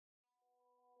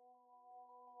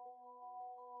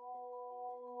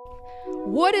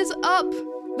What is up,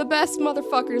 the best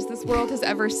motherfuckers this world has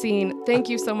ever seen? Thank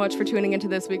you so much for tuning into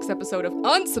this week's episode of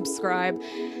Unsubscribe.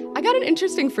 I got an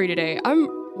interesting for you today.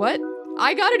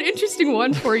 I got an interesting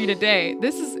one for you today.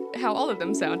 This is how all of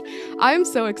them sound. I'm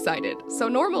so excited. So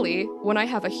normally, when I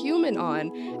have a human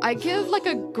on, I give like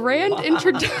a grand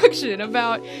introduction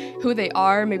about who they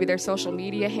are, maybe their social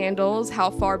media handles,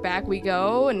 how far back we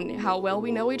go, and how well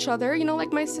we know each other, you know,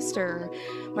 like my sister,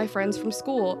 my friends from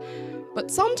school.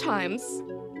 But sometimes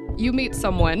you meet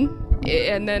someone,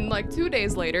 and then like 2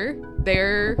 days later,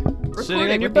 they're recording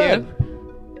in your with bed. you.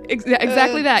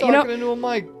 Exactly that. You know, talking into a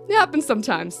mic. it happens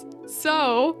sometimes.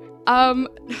 So,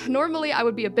 normally I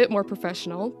would be a bit more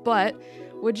professional, but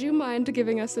would you mind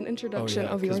giving us an introduction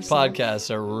of yourself? Podcasts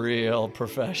are real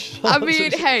professional. I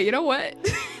mean, hey, you know what?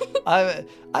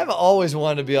 I've always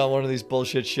wanted to be on one of these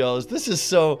bullshit shows. This is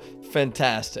so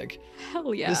fantastic.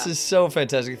 Hell yeah. This is so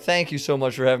fantastic. Thank you so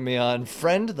much for having me on.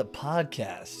 Friend of the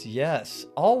podcast. Yes.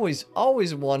 Always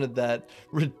wanted that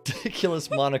ridiculous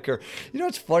moniker. You know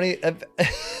what's funny? I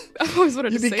always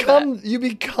wanted to say that. You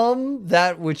become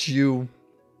that which you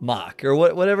mock, or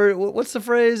whatever. What's the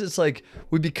phrase? It's like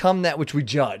we become that which we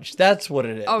judge. That's what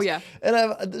it is. Oh, yeah. And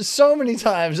I've so many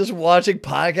times just watching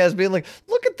podcasts being like,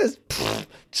 look at this.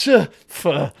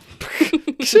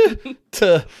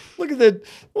 Look at that.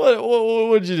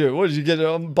 What did you do? What did you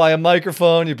get? Buy a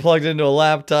microphone? You plugged it into a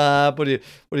laptop? What do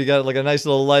you got? Like a nice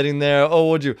little lighting there? Oh,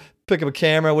 what'd you pick up a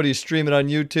camera? What do you stream it on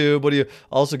YouTube? What do you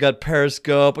also got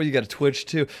Periscope? What do you got a Twitch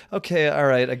too? Okay, all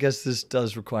right. I guess this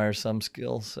does require some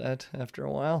skill set after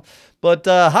a while. But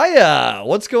hiya,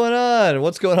 what's going on?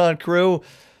 What's going on, crew?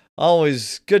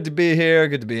 Always good to be here.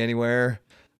 Good to be anywhere.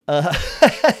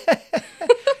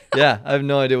 Yeah, I have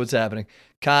no idea what's happening.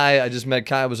 Kai, I just met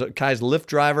Kai. Kai's Lyft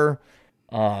driver.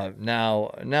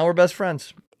 Now we're best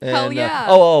friends. And, Hell yeah.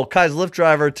 Kai's Lyft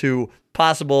driver to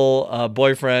possible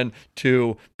boyfriend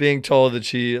to being told that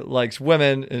she likes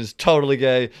women and is totally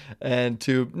gay, and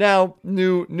to now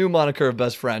new moniker of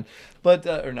best friend, but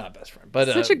or not best friend, but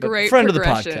such a great friend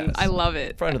progression. of the podcast. I love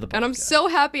it. Friend of the podcast. And I'm so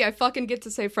happy I fucking get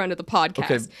to say friend of the podcast.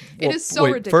 Okay, It is so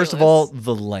wait, ridiculous. First of all,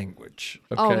 the language.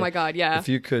 Okay? Oh my God, yeah. If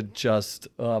you could just,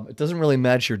 it doesn't really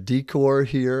match your decor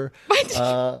here.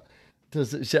 I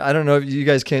don't know if you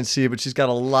guys can't see, but she's got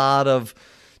a lot of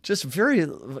just very,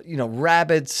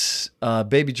 rabbits,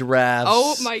 baby giraffes.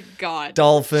 Oh my God.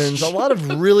 Dolphins. A lot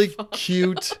of really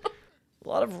cute. A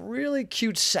lot of really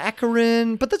cute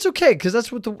saccharine, but that's okay because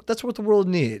that's what the world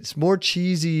needs. More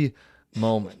cheesy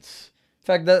moments. In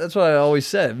fact, that's what I always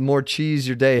said. The more cheese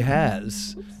your day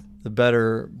has, the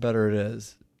better it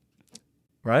is.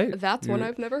 Right? That's one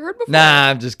I've never heard before. Nah,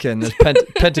 I'm just kidding. There's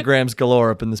pentagrams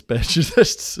galore up in this bitch.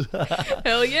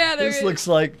 Hell yeah, there This is.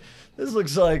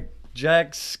 looks like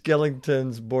Jack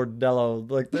Skellington's bordello.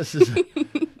 Like this is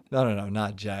no,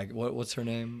 not Jack. What's her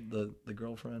name? The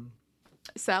girlfriend.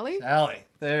 Sally? Allie.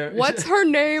 There. What's her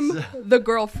name? The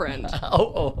girlfriend.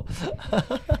 Oh.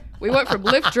 We went from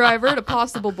Lyft driver to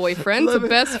possible boyfriend to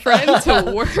best friend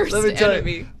to worst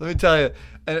enemy. Let me tell you.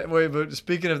 And wait, but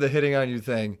speaking of the hitting on you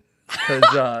thing,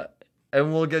 because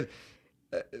and we'll get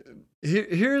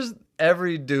here's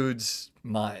every dude's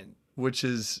mind, which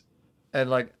is, and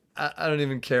like I don't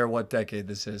even care what decade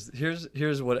this is.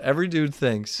 Here's what every dude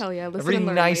thinks. Hell yeah, listen every and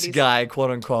learn, nice ladies. guy,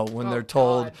 quote unquote, when Oh, they're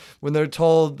told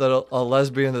God. that a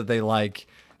lesbian that they like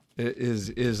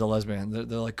is a lesbian.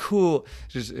 They're like, cool.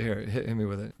 Just here, hit me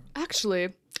with it.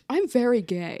 Actually, I'm very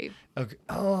gay. Okay.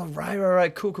 Oh,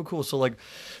 right. Cool. So like,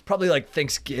 probably like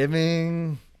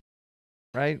Thanksgiving,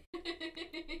 right?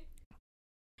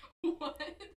 What?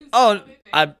 Oh,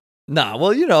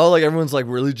 well, like everyone's like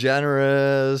really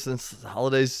generous. It's the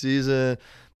holiday season,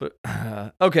 but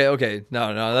okay.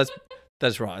 No,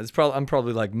 that's wrong. I'm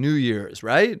probably like New Year's,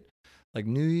 right? Like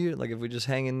New Year, like if we just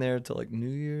hang in there till like New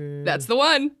Year. That's the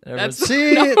one.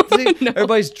 See, No.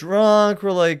 Everybody's drunk.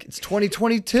 We're like, it's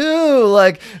 2022.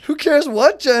 Like, who cares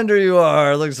what gender you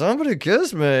are? Like, somebody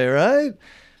kiss me, right?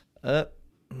 Right,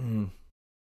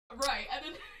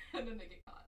 and then they get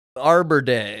caught. Arbor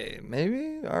Day,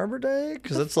 maybe Arbor Day,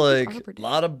 because it's like Arbor Day? a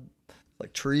lot of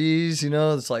like trees,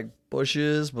 it's like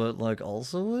bushes, but like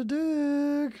also a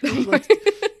dick. Like,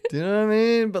 do you know what I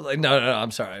mean? But like, no,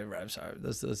 I'm sorry.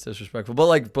 That's disrespectful. But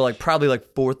like probably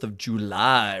like 4th of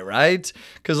July, right?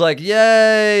 Because like,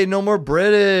 yay, no more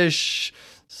British.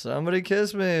 Somebody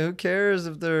kiss me. Who cares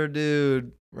if they're a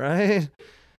dude, right?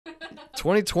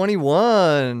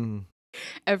 2021.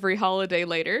 Every holiday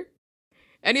later.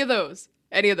 Any of those.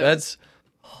 That's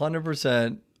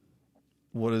 100%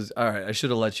 what is. All right, I should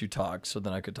have let you talk so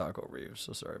then I could talk over you.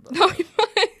 So sorry about that. No, you're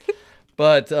fine.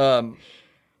 But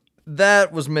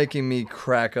That was making me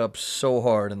crack up so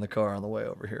hard in the car on the way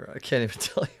over here. I can't even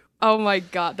tell you. Oh my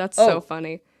God, that's so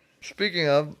funny. Speaking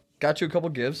of, got you a couple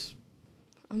gifts.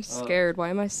 I'm scared. Why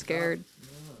am I scared?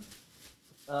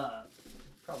 Probably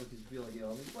because you feel like you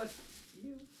owe me. But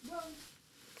you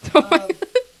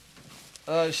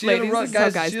won't. She Ladies, had a rough, this is how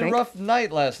guys, guys she had a think. rough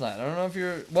night last night. I don't know if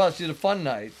you're. Well, she had a fun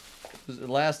night. It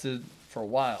lasted for a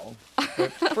while.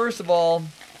 But first of all,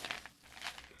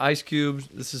 ice cubes.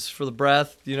 This is for the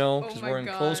breath, because my we're in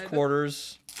close God.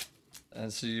 quarters.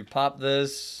 And so you pop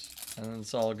this, and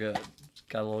it's all good. It's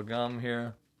got a little gum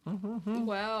here.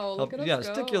 Wow, look at us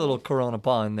go. Stick your little Corona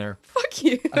paw in there. Fuck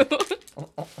you. Could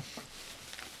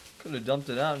have dumped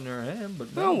it out in her hand,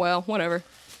 but no. Oh well, whatever.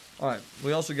 All right.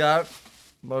 We also got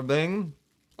bing.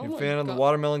 Oh You my a fan of the God.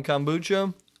 watermelon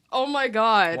kombucha? Oh my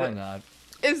God. Why not?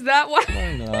 Is that what?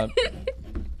 Why not?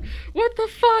 What the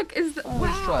fuck is that?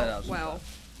 Let's try it out Wow.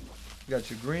 You got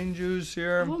your green juice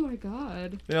here. Oh my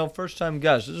God. First time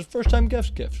guests. This is first time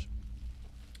gifts.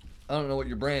 I don't know what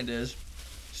your brand is,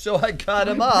 so I got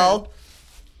them all.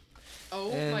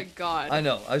 Oh And my God. I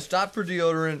know. I stopped for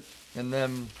deodorant, and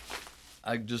then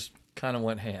I just kind of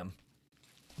went ham.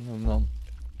 I don't know.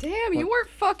 Damn, you weren't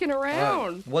fucking All right.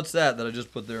 around. What's that I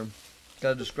just put there?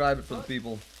 Gotta describe it for the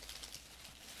people.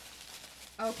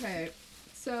 Okay,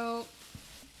 so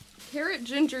carrot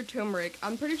ginger turmeric.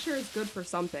 I'm pretty sure it's good for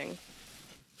something.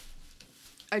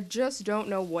 I just don't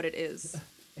know what it is.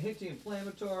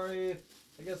 Anti-inflammatory.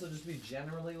 I guess it'll just be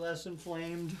generally less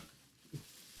inflamed.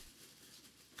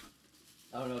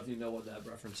 I don't know if you know what that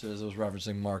reference is. I was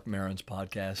referencing Mark Maron's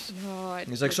podcast. No,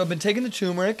 He's like, so I've been taking the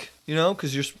turmeric,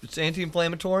 because it's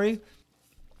anti-inflammatory,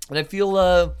 and I feel,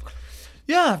 I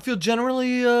feel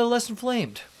generally less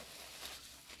inflamed.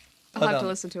 I'll have to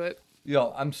listen to it.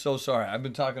 Yo, I'm so sorry. I've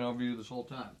been talking over you this whole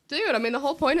time. Dude, I mean, the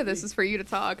whole point of this is for you to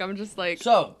talk. I'm just like...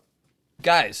 So,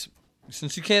 guys,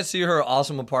 since you can't see her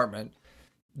awesome apartment,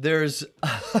 there's...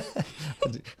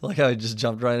 like how I just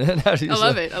jumped right in. I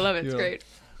love it. It's great.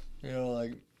 What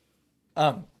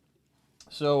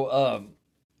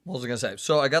was I gonna say?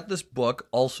 So I got this book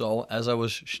also as I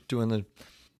was doing the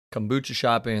kombucha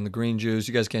shopping and the green juice.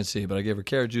 You guys can't see, but I gave her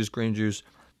carrot juice, green juice,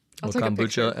 I'll take a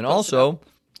picture, kombucha, and post it also,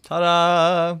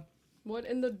 ta-da! What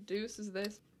in the deuce is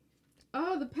this?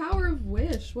 Oh, the Power of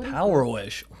Wish. What is Power this?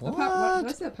 Wish. What? What? Did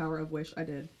I say Power of Wish? I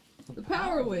did. The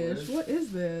Power Wish. What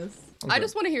is this? Okay. I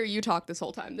just want to hear you talk this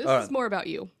whole time. This All is right. more about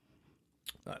you.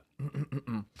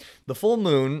 The full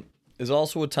moon is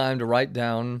also a time to write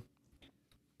down.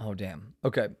 Oh, damn.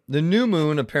 Okay. The new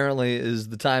moon apparently is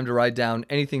the time to write down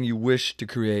anything you wish to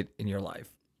create in your life.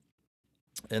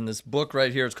 In this book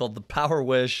right here, it's called The Power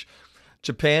Wish,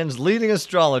 Japan's leading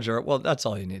astrologer. Well, that's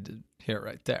all you need to hear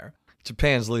right there.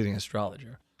 Japan's leading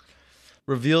astrologer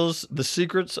reveals the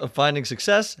secrets of finding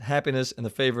success, happiness, and the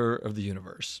favor of the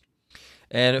universe.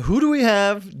 And who do we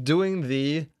have doing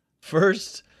the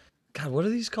first... God, what are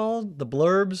these called? The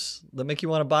blurbs that make you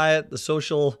want to buy it? The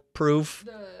social proof?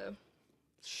 The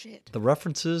shit. The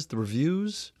references? The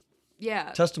reviews?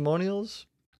 Yeah. Testimonials?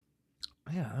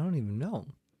 Yeah, I don't even know.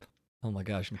 Oh my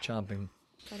gosh, I'm chomping.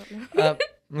 I don't know.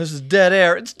 This is dead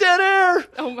air. It's dead air!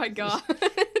 Oh my God.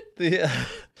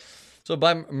 So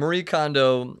by Marie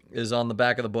Kondo is on the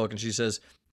back of the book, and she says,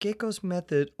 Keiko's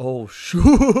method. Oh,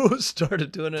 shoo!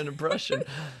 Started doing an impression.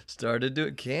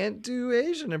 Can't do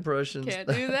Asian impressions. Can't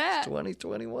do that. It's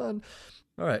 2021.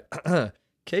 All right.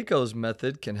 Keiko's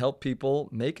method can help people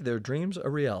make their dreams a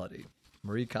reality.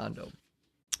 Marie Kondo.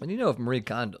 And if Marie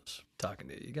Kondo's talking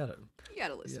to you, you gotta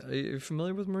listen. Yeah. Are you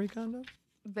familiar with Marie Kondo?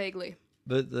 Vaguely.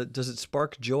 But does it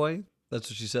spark joy?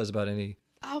 That's what she says about any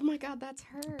Oh my God, that's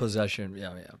her. possession.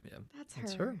 Yeah.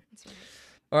 That's her. That's right.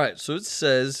 All right. So it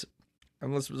says.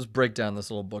 And let's break down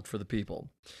this little book for the people.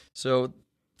 So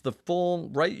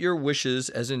write your wishes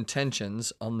as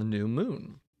intentions on the new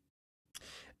moon.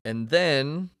 And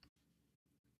then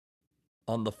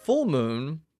on the full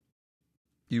moon,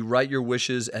 you write your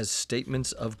wishes as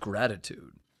statements of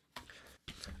gratitude.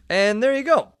 And there you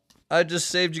go. I just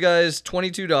saved you guys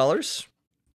 $22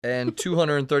 and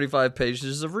 235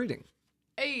 pages of reading.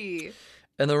 Hey.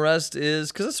 And the rest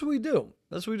is because that's what we do.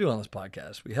 That's what we do on this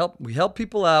podcast. We help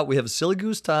people out. We have a silly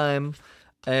goose time,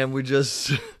 and we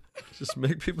just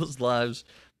make people's lives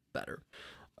better.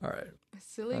 All right.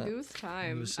 Silly goose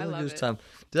time. Silly I love goose it. time.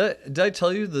 Did I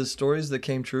tell you the stories that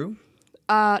came true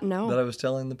No. that I was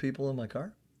telling the people in my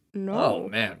car? No. Oh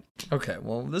man. Okay.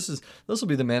 Well, this will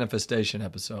be the manifestation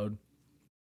episode.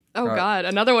 Oh right. God,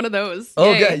 another one of those.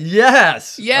 Okay. Yay.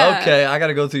 Yes. Yeah. Okay. I got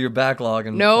to go through your backlog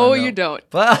and. No, you don't.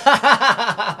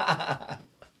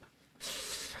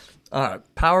 All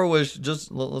right, Power Wish,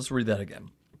 let's read that again.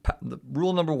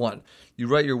 Rule number 1, you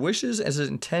write your wishes as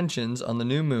intentions on the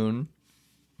new moon,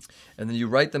 and then you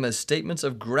write them as statements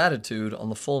of gratitude on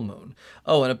the full moon.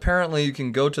 Oh, and apparently you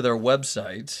can go to their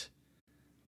website,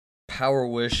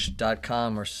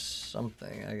 powerwish.com or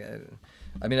something.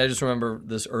 I mean, I just remember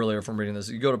this earlier from reading this.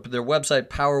 You go to their website,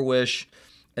 PowerWish,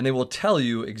 and they will tell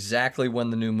you exactly when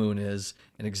the new moon is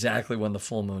and exactly when the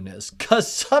full moon is.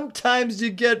 Because sometimes you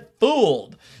get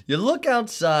fooled. You look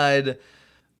outside,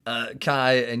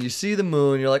 Kai, and you see the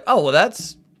moon. You're like, oh, well,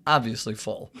 that's obviously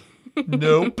full.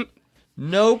 Nope.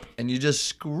 Nope. And you just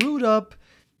screwed up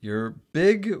your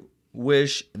big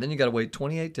wish, and then you got to wait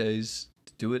 28 days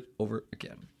to do it over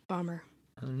again. Bummer.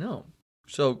 I don't know.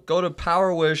 So go to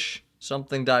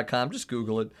powerwishsomething.com. Just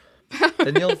Google it,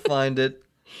 and you'll find it.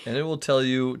 And it will tell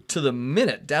you to the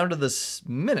minute, down to the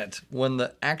minute, when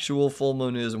the actual full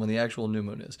moon is and when the actual new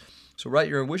moon is. So write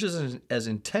your wishes as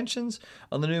intentions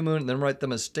on the new moon, and then write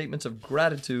them as statements of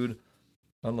gratitude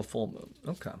on the full moon.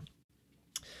 Okay.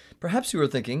 Perhaps you are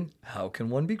thinking, how can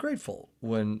one be grateful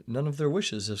when none of their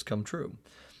wishes has come true?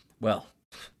 Well,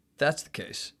 if that's the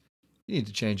case, you need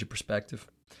to change your perspective.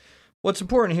 What's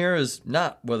important here is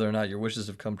not whether or not your wishes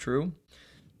have come true.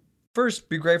 First,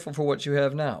 be grateful for what you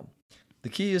have now. The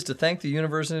key is to thank the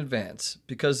universe in advance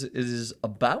because it is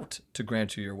about to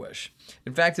grant you your wish.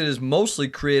 In fact, it is mostly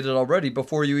created already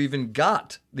before you even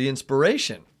got the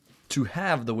inspiration to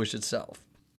have the wish itself.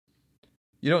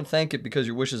 You don't thank it because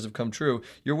your wishes have come true.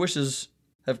 Your wishes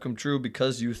have come true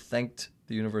because you thanked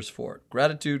the universe for it.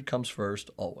 Gratitude comes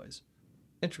first, always.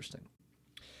 Interesting.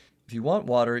 If you want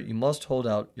water, you must hold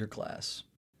out your glass.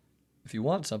 If you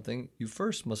want something, you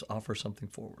first must offer something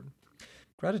forward.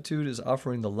 Gratitude is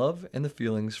offering the love and the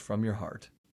feelings from your heart.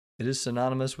 It is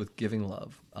synonymous with giving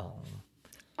love. Oh.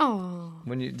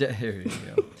 Here you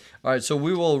go. All right, so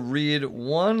we will read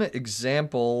one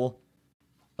example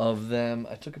of them.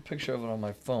 I took a picture of it on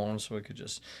my phone so I could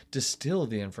just distill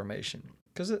the information.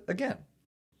 Because again,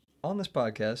 on this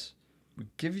podcast, we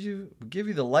give you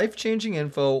the life-changing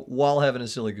info while having a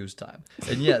silly goose time.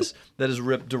 And yes, that is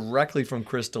ripped directly from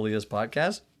Chris D'Elia's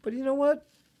podcast. But you know what?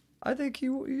 I think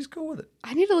he's cool with it.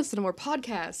 I need to listen to more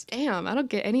podcasts. Damn, I don't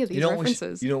get any of these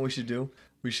references. You know what we should do?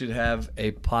 We should have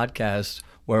a podcast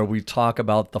where we talk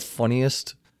about the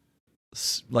funniest,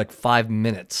 5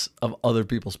 minutes of other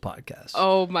people's podcasts.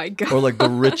 Oh my God. Or the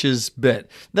richest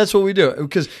bit. That's what we do.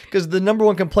 Because the number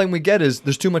one complaint we get is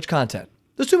there's too much content.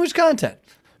 There's too much content.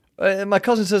 And my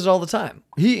cousin says it all the time.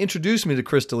 He introduced me to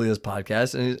Chris D'Elia's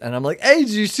podcast, and I'm like, hey, did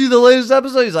you see the latest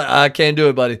episode? He's like, I can't do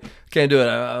it, buddy. Can't do it.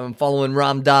 I'm following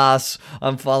Ram Dass.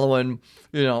 I'm following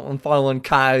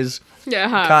Kai's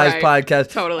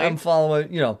podcast. Totally. I'm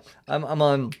following, I'm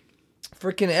on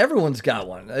freaking everyone's got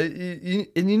one. And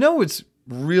it's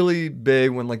really big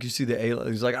when you see the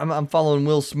he's like, I'm following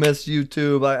Will Smith's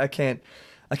YouTube. I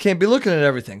can't be looking at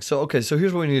everything. So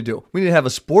here's what we need to do. We need to have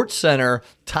a Sports Center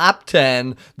top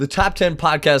 10, the top 10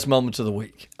 podcast moments of the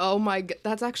week. Oh my God.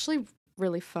 That's actually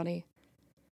really funny.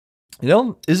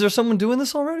 Is there someone doing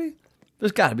this already?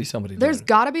 There's got to be somebody doing it. There's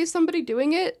got to be somebody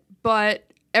doing it, but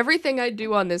everything I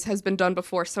do on this has been done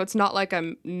before, so it's not like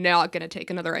I'm not going to take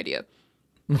another idea.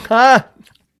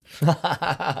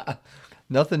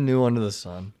 Nothing new under the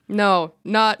sun. No,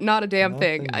 not a damn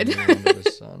thing. Nothing new under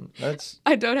the sun.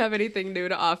 I don't have anything new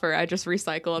to offer. I just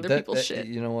recycle other people's shit.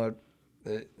 You know what?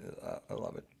 I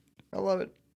love it. I love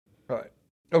it. All right.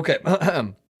 Okay.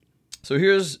 So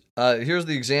here's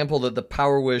the example that the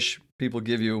Power Wish people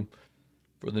give you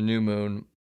for the new moon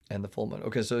and the full moon.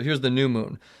 Okay, so here's the new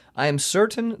moon. I am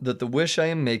certain that the wish I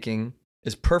am making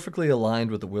is perfectly aligned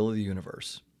with the will of the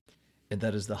universe, and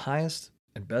that is the highest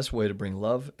and best way to bring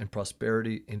love and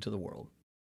prosperity into the world.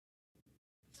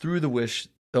 Through the wish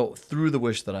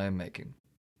that I am making.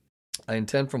 I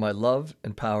intend for my love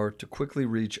and power to quickly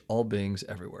reach all beings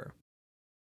everywhere.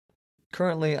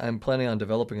 Currently, I am planning on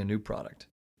developing a new product.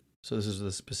 So this is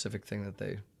the specific thing that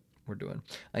they were doing.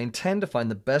 I intend to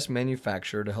find the best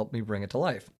manufacturer to help me bring it to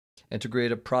life and to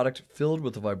create a product filled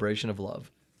with the vibration of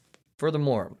love.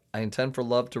 Furthermore, I intend for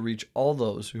love to reach all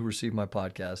those who receive my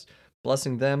podcast,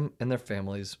 blessing them and their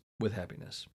families with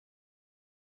happiness.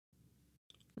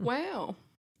 Wow.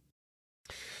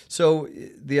 So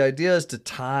the idea is to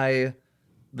tie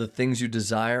the things you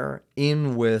desire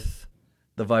in with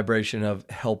the vibration of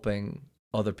helping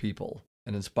other people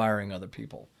and inspiring other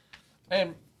people.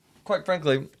 And quite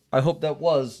frankly, I hope that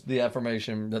was the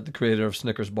affirmation that the creator of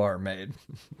Snickers bar made.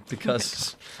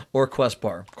 Or Quest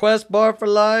bar. Quest bar for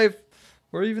life.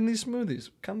 Or even these smoothies.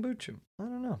 Kombucha. I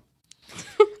don't know.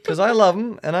 Because I love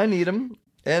them and I need them.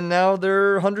 And now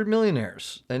they're 100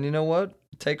 millionaires. And you know what?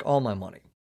 Take all my money.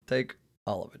 Take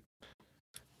all of it.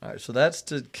 All right, so that's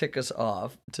to kick us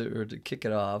off, to kick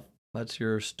it off. That's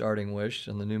your starting wish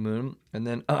on the new moon. And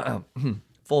then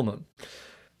full moon.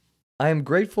 I am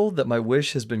grateful that my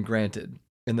wish has been granted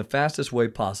in the fastest way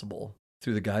possible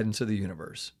through the guidance of the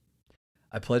universe.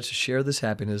 I pledge to share this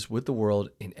happiness with the world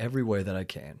in every way that I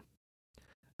can.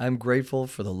 I am grateful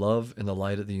for the love and the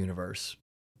light of the universe,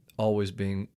 always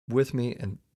being with me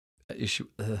and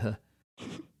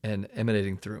and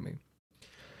emanating through me.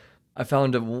 I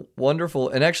found a wonderful,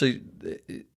 and actually,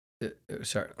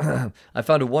 I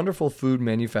found a wonderful food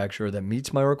manufacturer that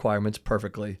meets my requirements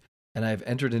perfectly, and I have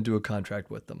entered into a contract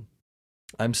with them.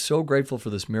 I'm so grateful for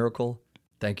this miracle.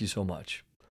 Thank you so much.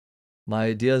 My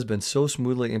idea has been so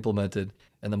smoothly implemented,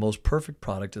 and the most perfect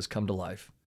product has come to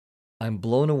life. I'm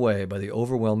blown away by the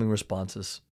overwhelming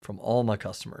responses from all my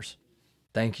customers.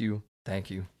 Thank you, thank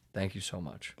you, thank you so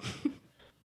much.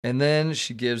 And then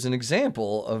she gives an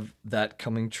example of that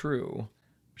coming true,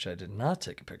 which I did not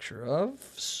take a picture of.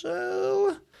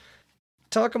 So,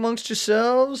 talk amongst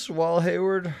yourselves while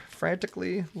Heyward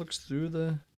frantically looks through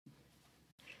the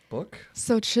book.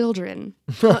 So, children,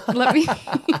 let me.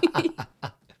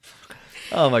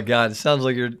 Oh my God! It sounds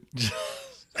like you're.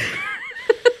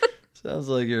 Sounds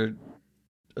like you're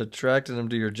attracting them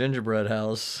to your gingerbread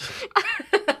house.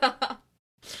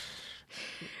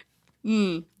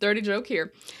 Dirty joke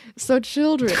here. So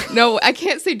children. No, I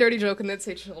can't say dirty joke and then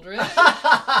say children.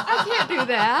 I can't do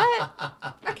that.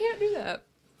 I can't do that.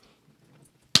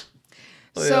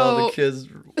 Oh, yeah, all the kids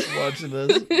watching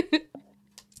this.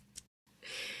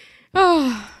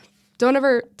 Oh, don't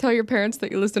ever tell your parents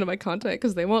that you listen to my content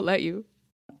because they won't let you.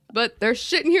 But there's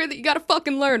shit in here that you gotta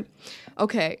fucking learn.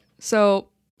 Okay, so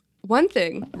one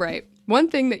thing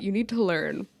that you need to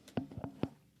learn.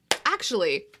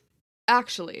 Actually,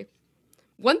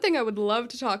 one thing I would love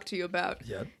to talk to you about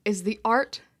is the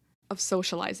art of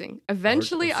socializing.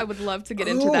 Eventually, I would love to get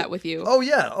into that with you. Oh,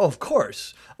 yeah. Oh, of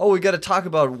course. Oh, we got to talk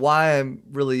about why I'm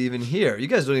really even here. You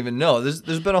guys don't even know.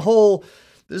 There's been a whole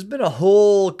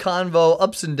convo,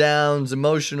 ups and downs,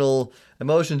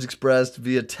 emotions expressed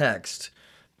via text,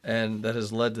 and that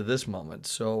has led to this moment.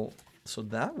 So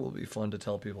that will be fun to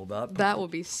tell people about. That will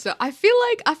be so. I feel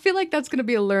like that's going to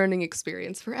be a learning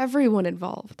experience for everyone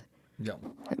involved. Yeah.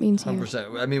 That means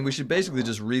 100%. I mean, we should basically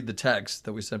just read the text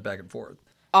that we sent back and forth.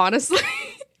 Honestly.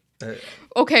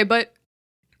 Okay, but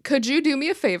could you do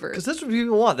me a favor? Because that's what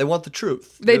people want. They want the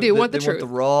truth. They want the truth. They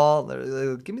want the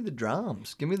raw. Give me the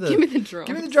drums. Give me the drums.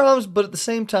 Give me the drums, but at the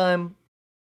same time,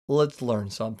 let's learn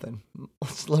something.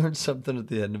 Let's learn something at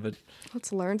the end of it.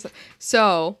 Let's learn something.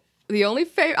 So, the only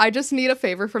favor, I just need a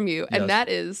favor from you, and that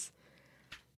is,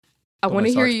 I want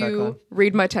to hear you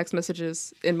read my text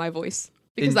messages in my voice.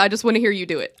 Because I just want to hear you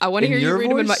do it. I want to hear you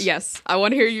read them in my... Yes, I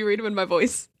want to hear you read them in my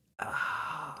voice.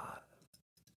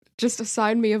 Just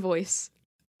assign me a voice.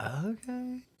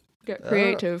 Okay. Get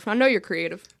creative. I know you're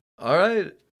creative. All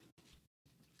right.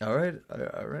 I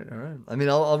mean,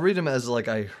 I'll read them as like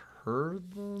I heard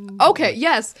them. Okay,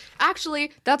 yes.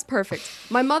 Actually, that's perfect.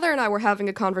 My mother and I were having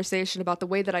a conversation about the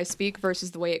way that I speak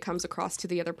versus the way it comes across to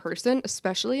the other person,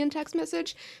 especially in text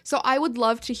message. So I would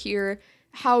love to hear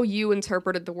how you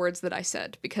interpreted the words that I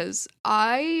said, because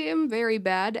I am very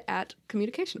bad at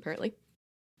communication, apparently.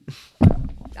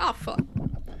 Fuck.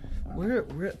 Where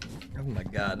oh my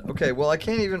God. Okay, well I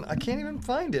can't even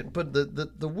find it, but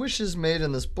the wishes made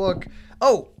in this book.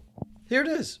 Oh, here it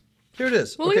is. Well, okay,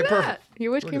 look at perfect. That.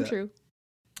 Your wish came true.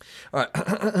 All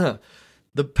right.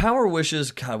 The power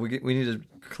wishes, God, we need to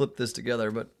clip this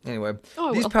together, but anyway.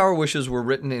 These power wishes were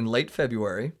written in late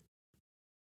February.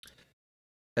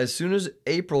 As soon as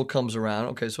April comes around,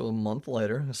 okay, so a month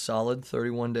later, a solid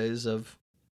 31 days of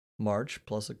March,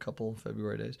 plus a couple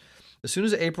February days. As soon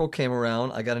as April came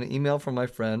around, I got an email from my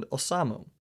friend Osamu,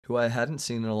 who I hadn't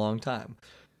seen in a long time.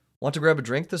 Want to grab a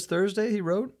drink this Thursday, he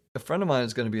wrote. A friend of mine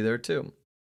is going to be there too.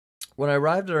 When I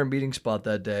arrived at our meeting spot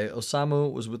that day,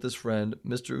 Osamu was with his friend,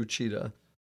 Mr. Uchida,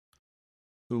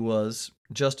 who was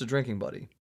just a drinking buddy.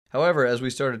 However, as we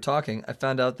started talking, I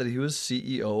found out that he was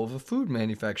CEO of a food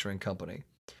manufacturing company.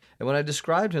 And when I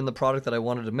described him the product that I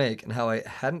wanted to make and how I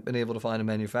hadn't been able to find a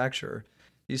manufacturer,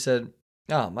 he said,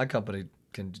 my company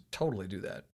can totally do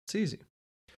that. It's easy.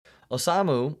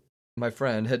 Osamu, my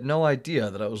friend, had no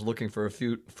idea that I was looking for a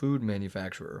food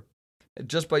manufacturer.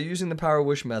 Just by using the Power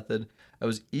Wish method, I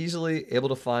was easily able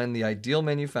to find the ideal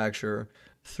manufacturer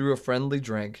through a friendly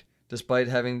drink, despite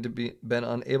having to been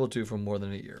unable to for more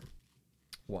than a year.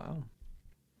 Wow.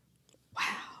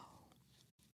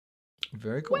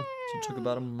 Very cool. Wow. So it took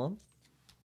about a month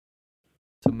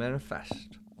to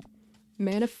manifest.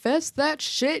 Manifest that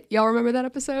shit. Y'all remember that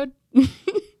episode?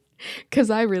 Because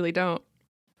I really don't.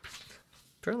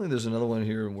 Apparently, there's another one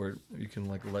here where you can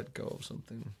like let go of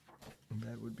something.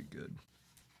 That would be good.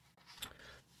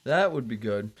 That would be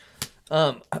good.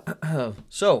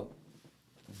 So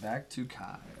back to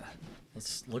Kai.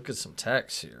 Let's look at some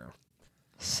text here.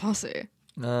 Saucy.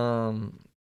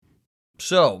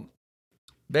 So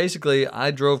basically,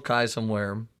 I drove Kai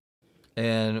somewhere,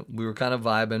 and we were kind of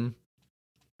vibing,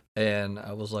 and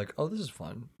I was like, "Oh, this is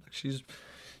fun. Like, she's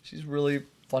really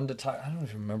fun to talk." I don't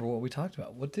even remember what we talked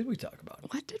about. What did we talk about?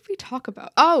 What did we talk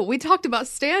about? Oh, we talked about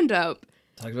stand-up.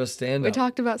 Talked about stand-up. We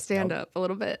talked about stand-up a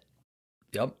little bit.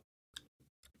 Yep.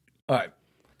 All right.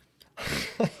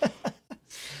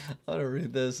 I'm gonna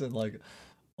read this, and like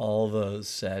all the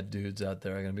sad dudes out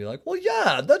there are gonna be like, "Well,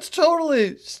 yeah, she's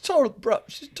totally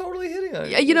hitting on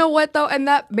you." Yeah, you know what though, and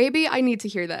that maybe I need to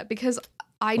hear that because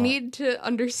I need to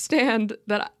understand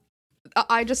that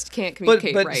I just can't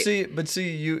communicate right. But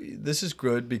see, this is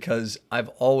good because I've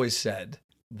always said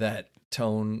that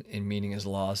tone and meaning is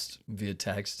lost via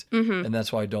text, and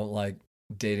that's why I don't like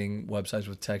dating websites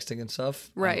with texting and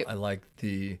stuff. Right. I like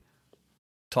the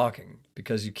talking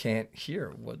because you can't hear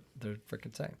what they're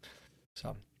freaking saying.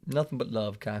 So nothing but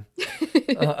love, Kai.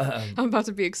 I'm about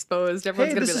to be exposed.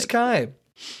 Everyone's gonna be like, "This is Kai.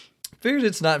 Figured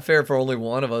it's not fair for only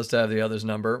one of us to have the other's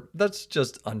number. That's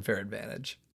just unfair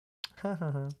advantage."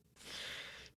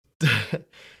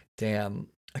 Damn,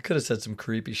 I could have said some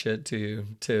creepy shit to you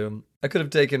too. I could have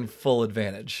taken full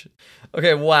advantage.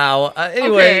 Okay, wow.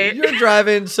 Anyway, You're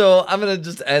driving, so I'm gonna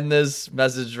just end this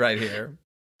message right here.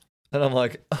 And I'm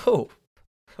like, "Oh,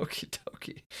 okie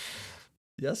dokie.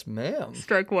 Yes, ma'am."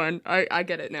 Strike one. I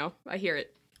get it now. I hear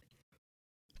it.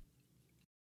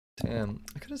 Damn,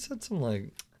 I could have said some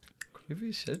like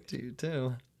creepy shit to you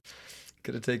too.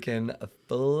 Could have taken a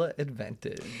full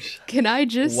advantage. Can I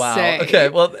just say? Okay,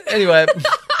 well, anyway,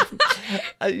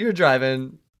 you're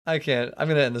driving. I can't. I'm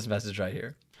gonna end this message right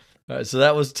here. All right, so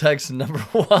that was text number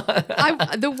 1.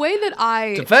 The way that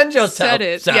I defend yourself. Said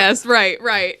it. Stop. Yes,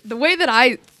 right. The way that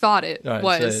I thought it Right,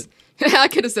 was, I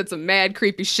could have said some mad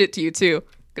creepy shit to you too.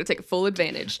 Gonna take a full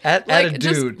advantage. At a dude.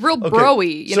 Just real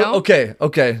broy, you know? Okay.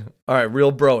 All right,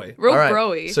 real broy. Real All right.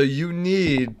 broy. So you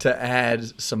need to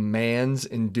add some mans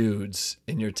and dudes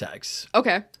in your text.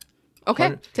 Okay.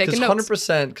 Taking notes.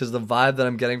 100%, because the vibe that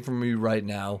I'm getting from you right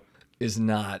now is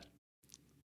not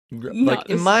like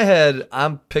in my head.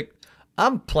 I'm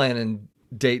planning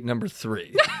date number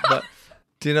 3. But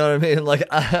do you know what I mean? Like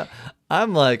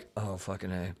I'm like, oh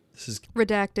fucking A. This is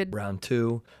redacted. Round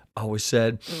 2. I always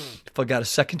said if I got a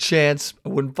second chance, I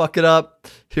wouldn't fuck it up.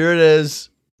 Here it is.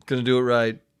 Gonna do it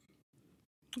right.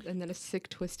 And then a sick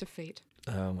twist of fate.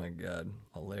 Oh my god,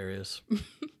 hilarious.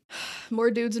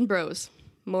 More dudes and bros.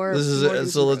 More. This is more it.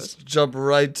 So let's jump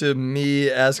right to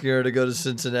me asking her to go to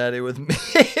Cincinnati with me.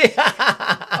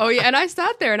 Oh yeah, and I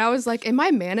sat there and I was like, "Am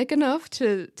I manic enough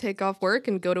to take off work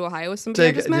and go to Ohio with somebody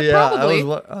I just met?" Yeah, probably.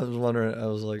 I was wondering. I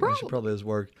was like, she probably has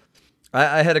work.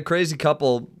 I had a crazy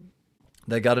couple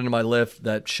that got into my Lyft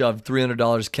that shoved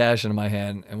 $300 cash into my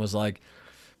hand and was like,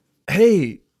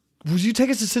 "Hey, would you take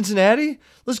us to Cincinnati?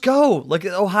 Let's go. Like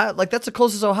Ohio, like that's the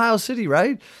closest Ohio city,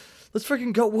 right? Let's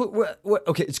freaking go. What?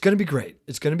 Okay, it's gonna be great.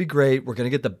 It's gonna be great. We're gonna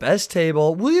get the best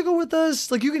table. Will you go with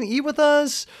us? Like you can eat with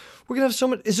us. We're gonna have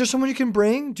someone. Is there someone you can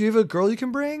bring? Do you have a girl you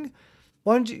can bring?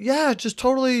 Why don't you? Yeah, just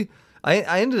totally."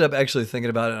 I ended up actually thinking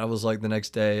about it. I was like the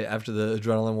next day after the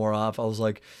adrenaline wore off, I was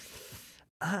like,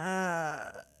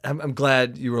 I'm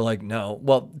glad you were like, no.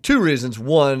 Well, 2 reasons.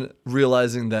 1,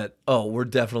 realizing that, oh, we're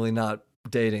definitely not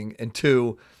dating. And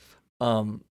 2,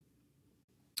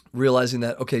 realizing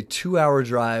that, okay, 2-hour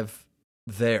drive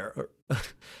there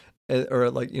or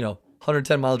like,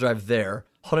 110-mile drive there,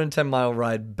 110-mile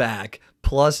ride back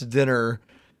plus dinner.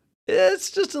 It's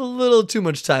just a little too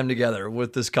much time together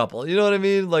with this couple. You know what I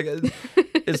mean? Like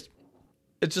it's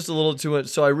just a little too much.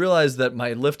 So I realized that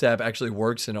my Lyft app actually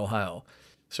works in Ohio.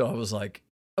 So I was like,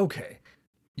 okay,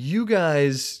 you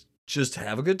guys just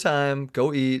have a good time,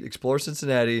 go eat, explore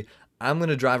Cincinnati. I'm going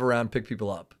to drive around, pick people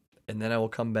up, and then I will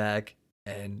come back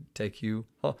and take you.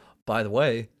 Oh, by the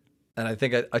way, and I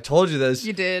think I told you this.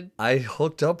 You did. I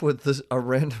hooked up with a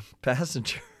random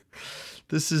passenger.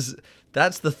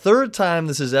 That's the 3rd time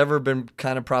this has ever been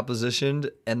kind of propositioned,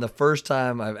 and the first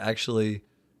time I've actually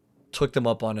took them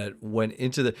up on it. Went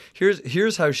into the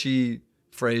here's how she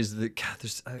phrased the. God,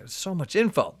 there's so much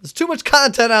info. There's too much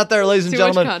content out there, ladies and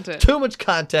gentlemen. Too much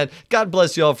content. God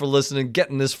bless you all for listening,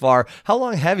 getting this far. How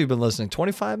long have you been listening?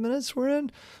 25 minutes we're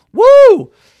in?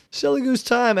 Woo! Silly goose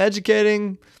time,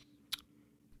 educating,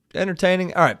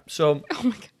 entertaining. All right, so oh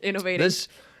my God, innovating.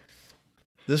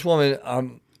 This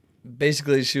woman,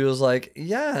 basically she was like,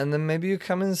 yeah, and then maybe you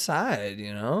come inside,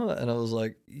 you know? And I was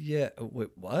like, yeah, wait,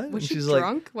 what? Was and she she's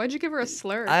drunk? Why'd you give her a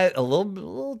slur? a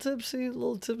little tipsy.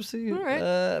 All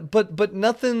right. But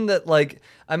nothing that like,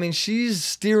 I mean, she's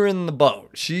steering the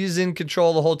boat. She's in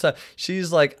control the whole time.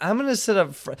 She's like, I'm going to sit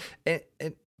up front.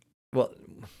 Well,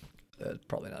 that's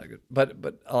probably not good,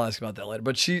 but I'll ask about that later.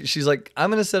 But she's like, I'm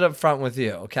going to sit up front with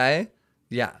you. Okay.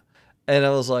 Yeah. And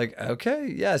I was like,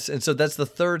 okay, yes. And so that's the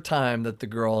third time that the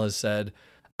girl has said,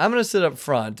 I'm going to sit up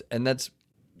front. And that's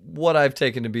what I've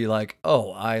taken to be like,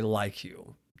 oh, I like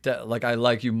you. Like, I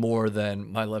like you more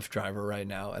than my Lyft driver right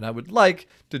now. And I would like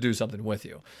to do something with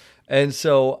you. And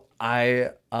so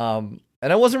and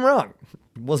I wasn't wrong.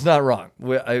 Was not wrong.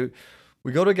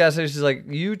 We go to a gas station. She's like,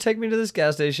 you take me to this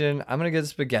gas station. I'm going to get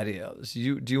SpaghettiOs.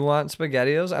 Do you want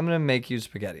SpaghettiOs? I'm going to make you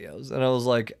SpaghettiOs. And I was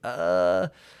like,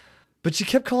 but she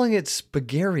kept calling it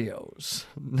Spaghettios,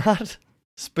 not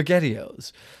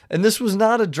SpaghettiOs. And this was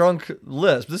not a drunk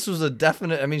lisp. This was a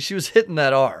definite, I mean, she was hitting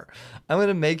that R. I'm going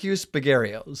to make you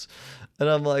Spaghettios. And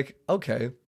I'm like,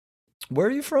 okay, where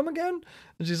are you from again?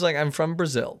 And she's like, I'm from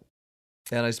Brazil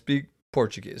and I speak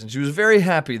Portuguese. And she was very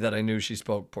happy that I knew she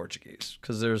spoke Portuguese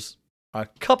because there's a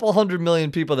couple 100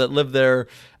 million people that live there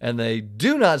and they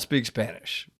do not speak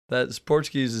Spanish.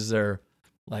 Portuguese is their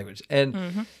language.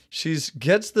 And she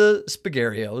gets the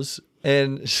Spaghettios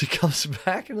and she comes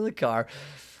back into the car.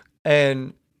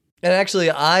 And actually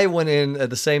I went in at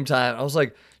the same time. I was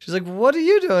like, she's like, what are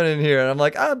you doing in here? And I'm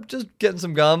like, I'm just getting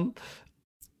some gum.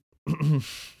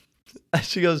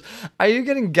 She goes, are you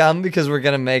getting gum because we're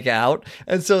going to make out?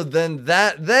 And so then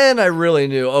I really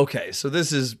knew, okay, so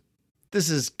this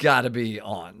has got to be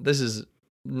on. This is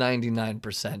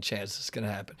 99% chance it's going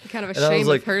to happen. Kind of a shame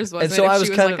of hers, wasn't it? So I was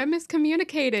she was kind like, I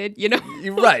miscommunicated, you know?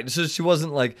 Right. So she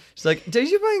wasn't like, she's like, did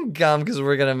you bring gum because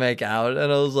we're going to make out?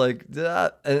 And I was like,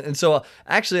 and so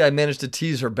actually I managed to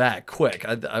tease her back quick.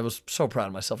 I was so proud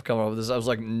of myself coming up with this. I was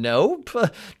like, nope.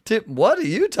 What are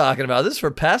you talking about? This is for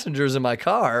passengers in my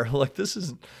car. Like, this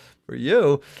isn't for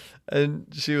you. And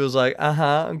she was like,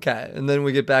 okay. And then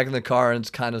we get back in the car and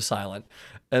it's kind of silent.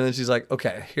 And then she's like,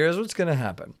 okay, here's what's going to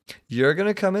happen. You're going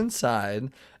to come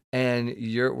inside and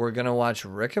we're going to watch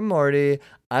Rick and Morty.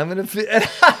 I'm going to and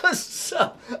I was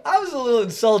a little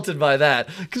insulted by that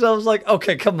because I was like,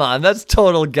 okay, come on. That's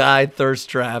total guy thirst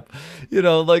trap. You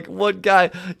know, like what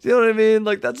guy, you know what I mean?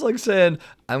 Like that's like saying,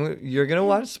 you're going to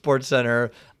watch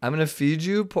SportsCenter. I'm going to feed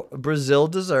you Brazil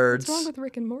desserts. What's wrong with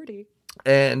Rick and Morty?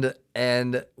 And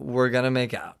we're going to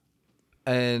make out.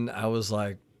 And I was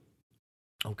like,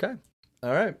 okay.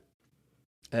 All right.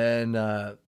 And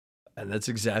that's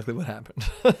exactly what happened.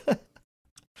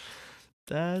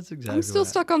 That's exactly I'm still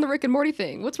stuck on the Rick and Morty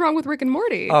thing. What's wrong with Rick and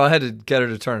Morty? Oh, I had to get her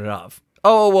to turn it off.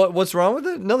 Oh, what's wrong with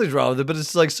it? Nothing's wrong with it, but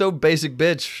it's like so basic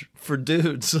bitch for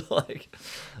dudes. like,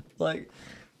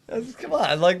 come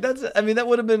on. Like that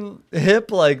would have been hip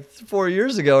like 4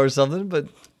 years ago or something, but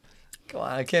come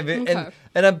on, I can't be. Okay.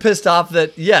 And I'm pissed off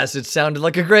that, yes, it sounded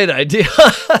like a great idea.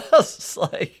 I was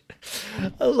like,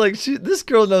 this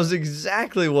girl knows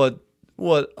exactly what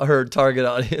her target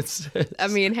audience is. I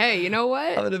mean, hey, you know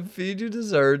what? I'm going to feed you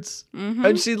desserts.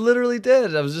 And she literally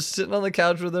did. I was just sitting on the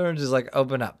couch with her and she's like,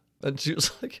 open up. And she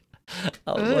was like,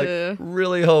 I was like,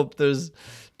 really hope there's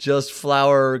just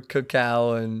flour,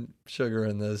 cacao, and sugar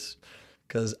in this.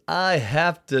 Because I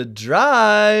have to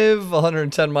drive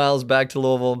 110 miles back to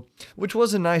Louisville, which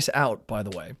was a nice out, by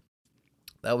the way.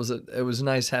 It was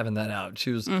nice having that out.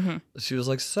 She was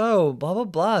like, so blah, blah,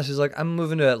 blah. She's like, I'm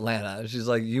moving to Atlanta. She's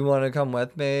like, you want to come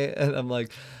with me? And I'm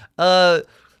like,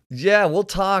 yeah, we'll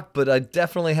talk, but I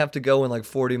definitely have to go in like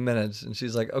 40 minutes. And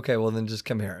she's like, okay, well then just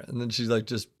come here. And then she like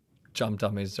just jumped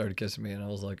on me and started kissing me. And I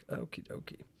was like, okie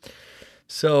dokie.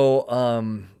 So,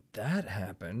 that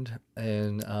happened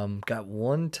and, got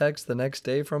one text the next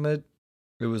day from it.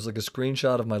 It was like a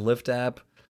screenshot of my Lyft app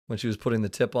when she was putting the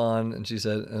tip on, and she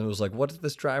said, and it was like, what did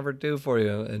this driver do for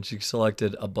you? And she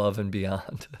selected above and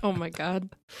beyond. Oh my God.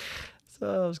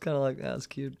 So I was kind of like, that's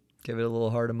cute. Gave it a little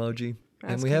heart emoji.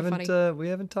 That's and we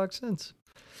haven't talked since.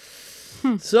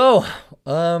 So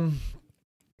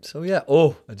yeah.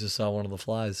 Oh, I just saw one of the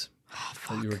flies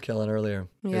that you were killing earlier.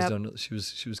 You guys don't know, she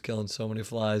was killing so many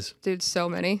flies. Dude, so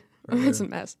many. Earlier. It's a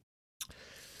mess.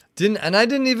 I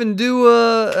didn't even do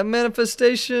a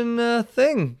manifestation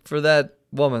thing for that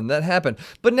woman. That happened.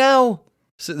 But now,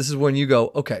 so this is when you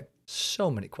go, okay, so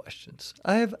many questions.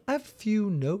 I have a few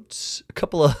notes, a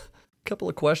couple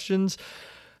of questions.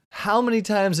 How many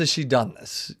times has she done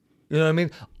this? You know what I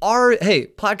mean? Hey,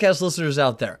 podcast listeners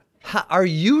out there, are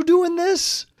you doing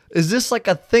this? Is this like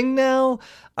a thing now?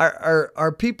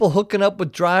 Are people hooking up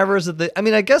with drivers I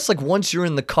mean, I guess like once you're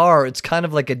in the car, it's kind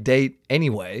of like a date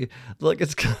anyway. Like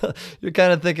you're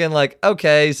kind of thinking like,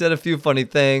 okay, he said a few funny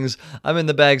things. I'm in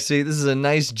the back seat. This is a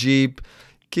nice Jeep.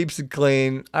 Keeps it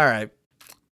clean. All right.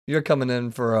 You're coming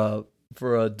in for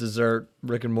a dessert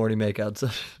Rick and Morty makeout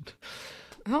session.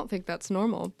 I don't think that's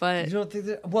normal, but You don't think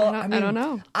that? Well, I don't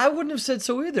know. I wouldn't have said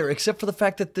so either, except for the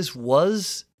fact that this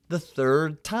was the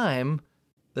third time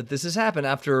that this has happened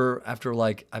after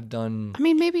like I've done. I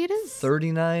mean, maybe it is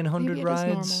 3,900 maybe it is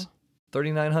rides. normal.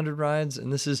 3,900 rides,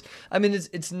 and this is. I mean,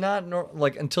 it's not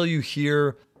like until you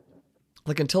hear.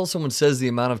 Like until someone says the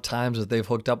amount of times that they've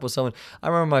hooked up with someone. I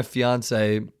remember my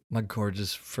fiance, my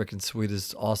gorgeous, freaking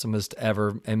sweetest, awesomest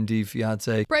ever MD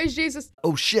fiance. Praise Jesus.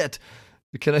 Oh shit!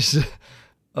 Can I say?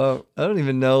 I don't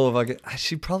even know if I can.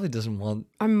 She probably doesn't want.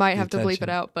 I might have to bleep attention. it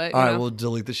out, but All right, we'll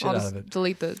delete the shit I'll out just of it.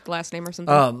 delete the last name or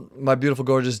something. My beautiful,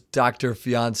 gorgeous doctor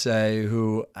fiance,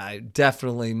 who I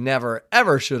definitely never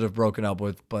ever should have broken up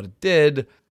with, but it did.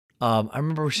 I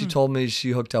remember she told me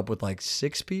she hooked up with like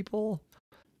 6 people,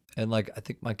 and like I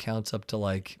think my count's up to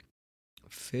like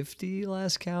 50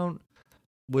 last count.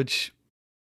 Which,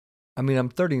 I mean, I'm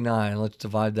 39. Let's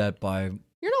divide that by.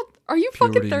 You're not. Are you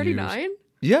puberty fucking 39?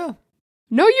 Yeah.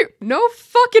 No, no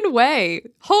fucking way.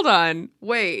 Hold on.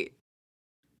 Wait.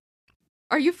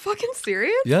 Are you fucking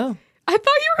serious? Yeah. I thought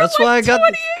you were That's like why I got.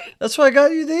 28. That's why I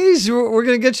got you these. We're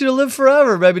gonna get you to live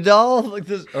forever, baby doll. Like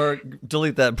this, or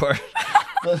delete that part.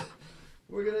 But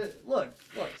we're gonna look.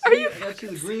 Are See, you I got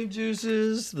you the green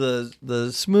juices, the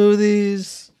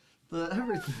smoothies, the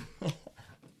everything.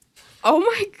 Oh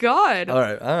my god. All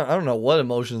right, I don't know what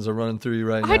emotions are running through you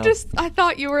right now. I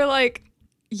thought you were like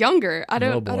younger. I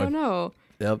don't know.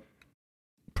 Yep.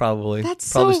 Probably.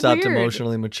 That's probably so stopped weird.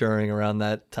 emotionally maturing around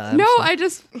that time. No, so. I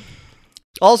just.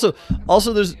 Also,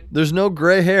 there's no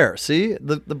gray hair. See,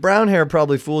 the brown hair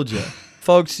probably fooled you,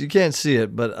 folks. You can't see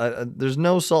it, but there's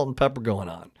no salt and pepper going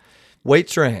on. Weight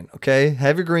train, okay?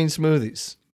 Have your green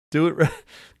smoothies. Do it.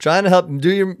 Trying to help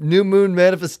do your new moon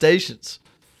manifestations.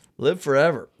 Live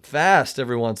forever, fast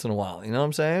every once in a while. You know what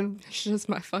I'm saying? It's just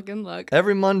my fucking luck.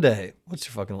 Every Monday. What's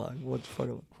your fucking luck? What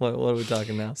are we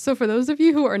talking now? So for those of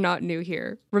you who are not new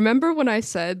here, remember when I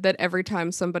said that every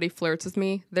time somebody flirts with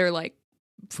me, they're like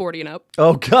 40 and up?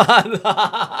 Oh God.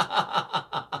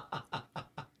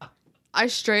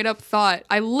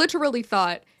 I literally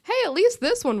thought, hey, at least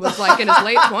this one was like in his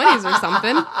late 20s or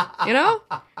something, you know?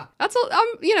 That's,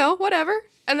 whatever.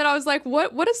 And then I was like,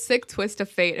 what a sick twist of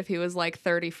fate if he was like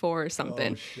 34 or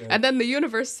something. shit. And then the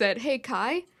universe said, hey,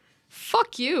 Kai,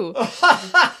 fuck you.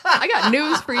 I got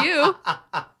news for you.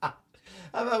 How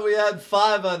about we add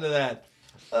 5 onto that?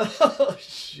 Oh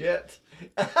shit.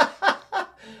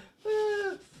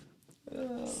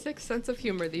 Sick sense of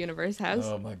humor the universe has.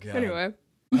 Oh my God. Anyway,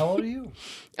 How old are you?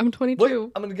 I'm 22.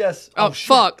 Wait, I'm gonna guess. Oh, shit.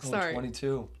 fuck, Oh, sorry.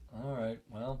 22. All right.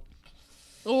 Well.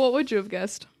 Well, what would you have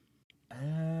guessed? I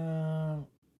don't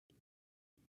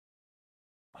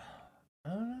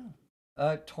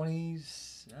know.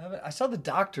 27. I saw the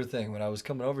doctor thing when I was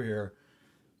coming over here.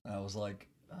 I was like,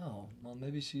 oh, well,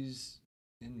 maybe she's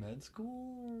in med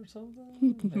school or something.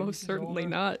 Maybe Most she's certainly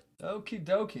older. not. Okie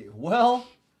dokie. Well,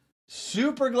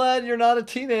 super glad you're not a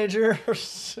teenager.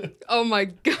 Oh my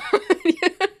god.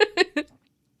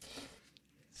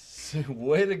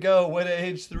 Way to go. Way to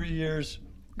age 3 years.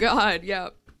 God, yeah.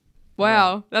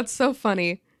 Wow, that's so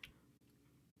funny.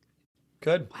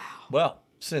 Good. Wow. Well,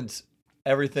 since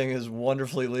everything is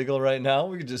wonderfully legal right now,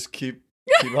 we could just keep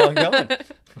on going.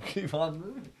 Keep on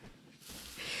moving.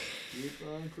 Keep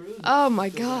on cruising. Oh my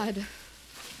god.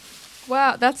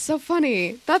 Wow, that's so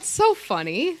funny. That's so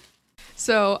funny.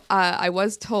 So I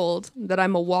was told that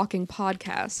I'm a walking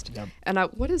podcast. Yep. And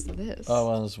what is this? Oh,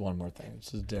 well, there's one more thing.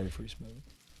 This is dairy-free smoothie.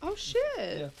 Oh, shit.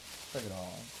 Yeah, check it all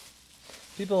out.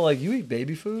 People are like, you eat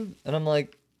baby food? And I'm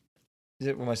like,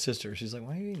 well, my sister, she's like,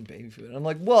 why are you eating baby food? And I'm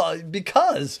like, well,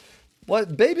 because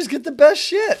babies get the best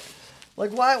shit.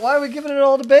 Like, why are we giving it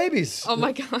all to babies? Oh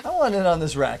my god. I want in on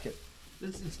this racket.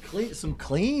 It's clean, some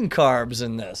clean carbs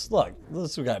in this. Look,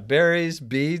 we got berries,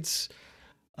 beets,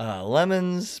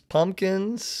 lemons,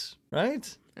 pumpkins,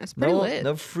 right? That's pretty lit.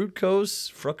 No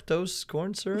fructose,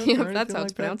 corn syrup. Yeah, or anything that's how like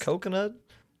it's pronounced. Coconut.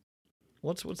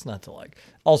 What's not to like?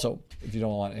 Also, if you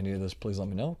don't want any of this, please let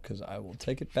me know because I will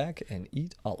take it back and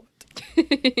eat all of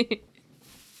it.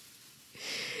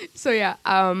 So yeah,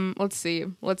 let's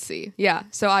see. Yeah,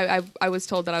 so I was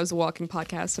told that I was a walking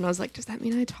podcast, and I was like, does that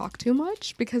mean I talk too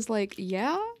much? Because like,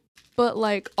 yeah, but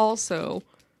like also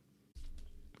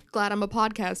glad I'm a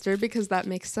podcaster because that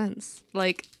makes sense.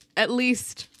 Like at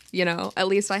least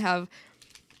I have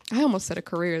I almost said a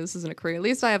career. This isn't a career. At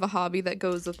least I have a hobby that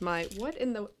goes with my... What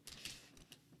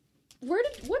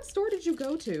store did you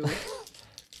go to?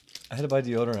 I had to buy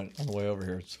deodorant on the way over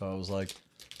here, so I was like...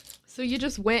 So you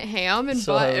just went ham and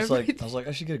bought everything? I was like,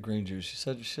 I should get a green juice. She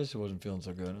said she wasn't feeling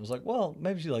so good. And I was like, well,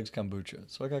 maybe she likes kombucha.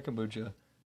 So I got kombucha.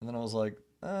 And then I was like,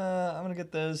 I'm going to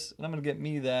get this, and I'm going to get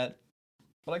me that.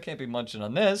 But I can't be munching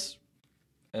on this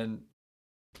and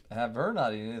have her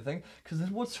not eat anything, because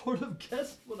then what sort of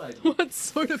guest would I be? What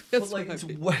sort of guest would I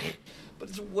be? But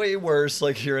it's way worse,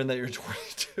 like, hearing that you're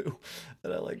 22,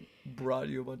 and I, like, brought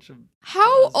you a bunch of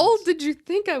How presents. old did you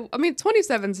think I mean,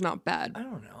 27's not bad. I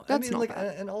don't know. That's I mean, not like,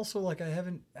 bad. and also, like, I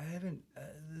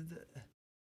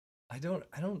don't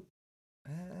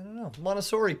know.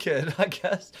 Montessori kid, I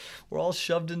guess. We're all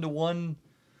shoved into one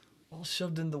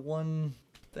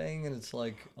thing, and it's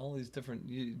like all these different.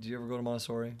 Do you ever go to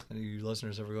Montessori? Any of you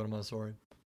listeners ever go to Montessori?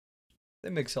 They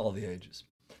mix all the ages.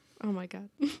 Oh my god.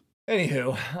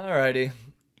 Anywho, alrighty.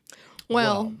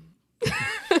 Well.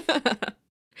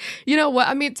 You know what?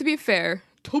 I mean, to be fair,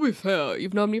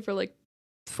 you've known me for like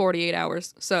 48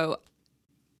 hours, so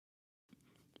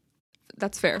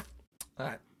that's fair.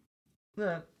 All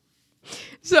right.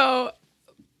 So,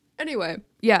 anyway,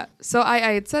 yeah. So I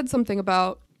had said something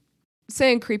about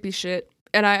saying creepy shit,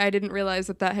 and I didn't realize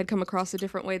that had come across a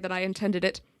different way than I intended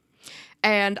it.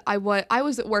 And I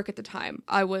was at work at the time.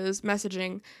 I was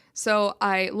messaging, so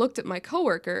I looked at my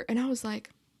coworker, and I was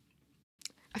like,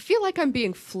 I feel like I'm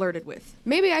being flirted with.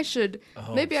 Maybe I should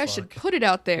put it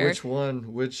out there. Which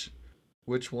one? Which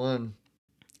one?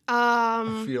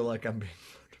 I feel like I'm being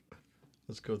flirted with.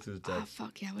 Let's go through the text. Oh,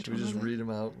 fuck yeah. Which Should one we just was it? read them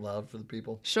out loud for the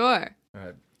people? Sure. All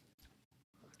right.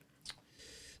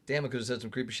 Damn, I could have said some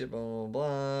creepy shit, blah, blah,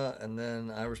 blah. And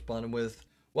then I responded with,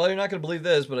 well, you're not going to believe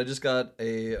this, but I just got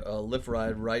a Lyft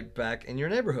ride right back in your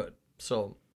neighborhood.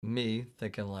 So me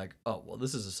thinking like, oh, well,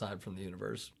 this is a sign from the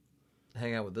universe.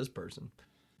 Hang out with this person.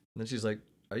 And then she's like,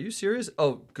 are you serious?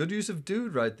 Oh, good use of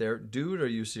dude right there. Dude, are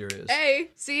you serious?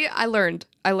 Hey, see, I learned.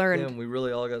 Damn, we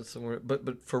really all got somewhere.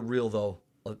 But for real, though,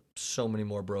 so many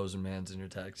more bros and mans in your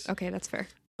text. Okay, that's fair.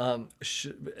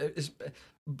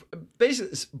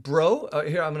 Basically, bro,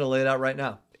 here, I'm going to lay it out right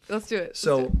now. Let's do it.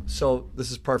 So this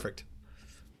is perfect.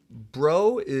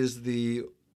 Bro is the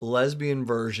lesbian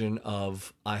version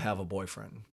of I have a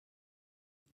boyfriend.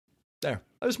 There.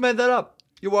 I just made that up.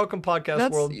 You're welcome, podcast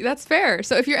world. That's fair.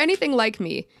 So if you're anything like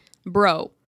me,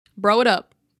 bro it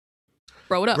up.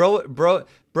 Bro it up.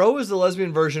 Bro is the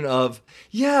lesbian version of,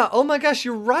 yeah, oh my gosh,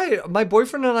 you're right. My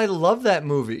boyfriend and I love that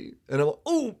movie. And I'm like,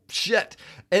 oh, shit.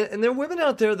 And there are women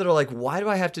out there that are like, why do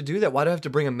I have to do that? Why do I have to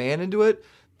bring a man into it?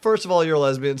 First of all, you're a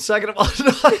lesbian. Second of all,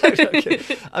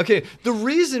 okay. The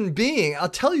reason being, I'll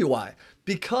tell you why.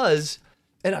 Because,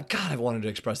 and God, I've wanted to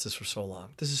express this for so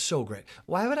long. This is so great.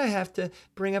 Why would I have to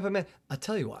bring up a man? I'll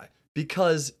tell you why.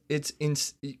 Because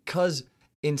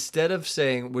instead of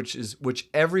saying, which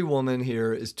every woman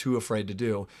here is too afraid to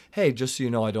do, hey, just so you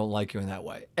know, I don't like you in that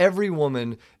way. Every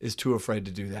woman is too afraid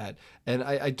to do that. And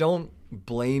I don't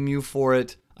blame you for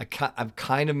it. I'm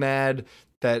kind of mad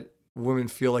that women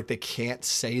feel like they can't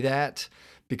say that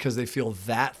because they feel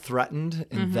that threatened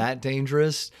and that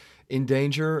in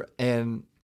danger. And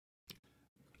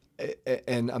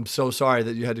I'm so sorry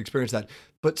that you had to experience that.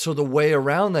 But so the way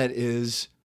around that is,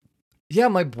 yeah,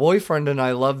 my boyfriend and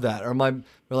I love that. Or we're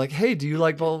like, hey, do you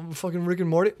like fucking Rick and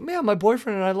Morty? Yeah, my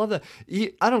boyfriend and I love that.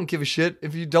 I don't give a shit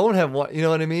if you don't have one. You know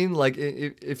what I mean? Like,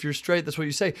 if you're straight, that's what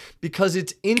you say. Because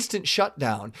it's instant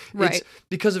shutdown. Right. It's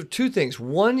because of two things.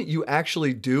 One, you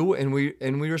actually do, and we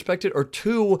respect it. Or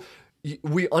two,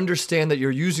 we understand that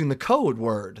you're using the code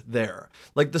word there.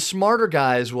 Like, the smarter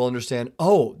guys will understand,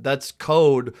 oh, that's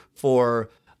code for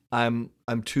I'm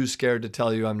too scared to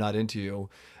tell you I'm not into you.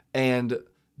 And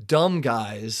dumb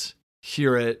guys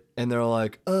hear it and they're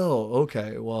like, oh,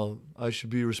 okay, well, I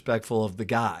should be respectful of the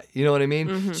guy. You know what I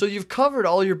mean? So you've covered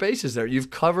all your bases there.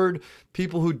 You've covered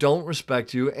people who don't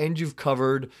respect you, and you've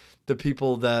covered the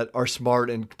people that are smart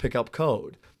and pick up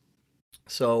code.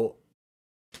 So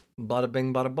bada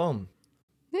bing, bada boom.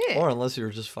 Yeah. Or unless you're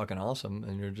just fucking awesome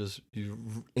and you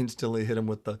instantly hit them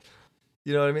with the,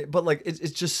 you know what I mean? But like,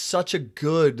 it's just such a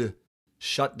good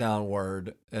shutdown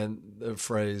word and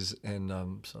phrase. And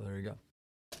so there you go.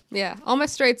 Yeah. All my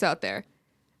straights out there.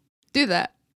 Do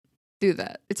that.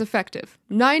 It's effective.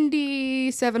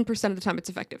 97% of the time it's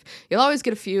effective. You'll always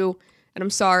get a few, and I'm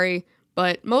sorry,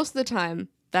 but most of the time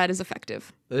that is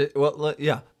effective.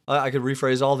 Yeah. I could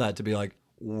rephrase all that to be like,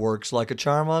 works like a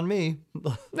charm on me.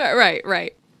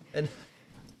 Right.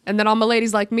 And then all my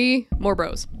ladies like me, more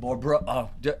bros. More bro. Oh,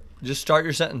 just start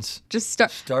your sentence. Just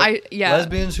start.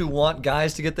 Lesbians who want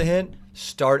guys to get the hint,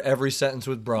 start every sentence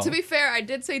with bro. To be fair, I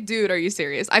did say, dude, are you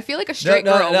serious? I feel like a straight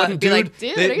girl wouldn't be like,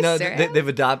 dude, are you serious? They've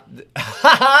adopted.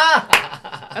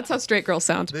 That's how straight girls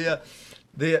sound.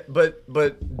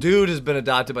 But dude has been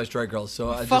adopted by straight girls, so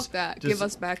I Fuck that. Give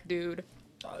us back, dude.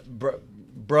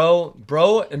 Bro,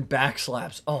 and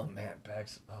backslaps. Oh man,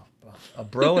 a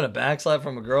bro and a backslap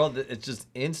from a girl. It's just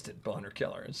instant boner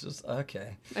killer. It's just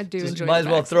okay. I do enjoy. Might as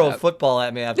well throw a football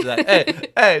at me after that.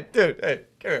 hey, dude, come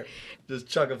here. Just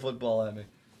chuck a football at me.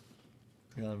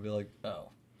 You know, I'd be like, oh.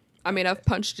 I mean, I've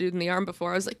punched dude in the arm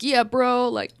before. I was like, yeah, bro.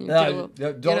 Like, don't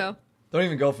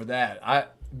even go for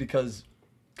that. Because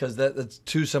that's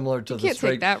too similar to the straight. Can't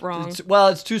take that wrong.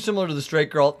 It's too similar to the straight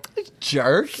girl.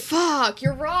 Jerk. Fuck,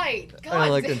 you're right. God. I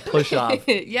like in push off.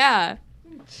 Yeah.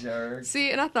 Jerk.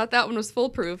 See, and I thought that one was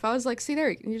foolproof. I was like, see there,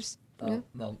 you just.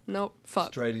 No. Nope.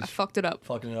 Fuck. Straighties. I fucked it up.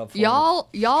 Fucking it up. Y'all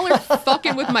are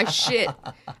fucking with my shit.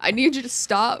 I need you to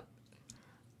stop.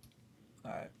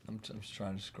 All right, I'm just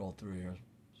trying to scroll through here.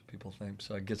 People think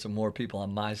so. I get some more people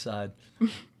on my side.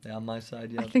 They on my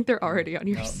side yet? I think they're already on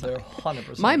your side. They're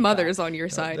 100%. My mother is on your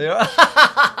side. They are.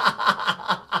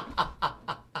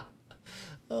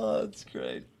 Oh, that's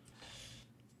great.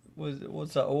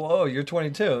 What's up? Whoa, you're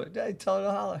 22. Hey, tell her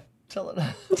to holler. Tell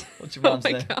her. What's your mom's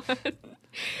name? God.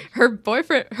 Her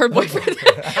boyfriend.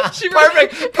 She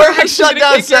perfect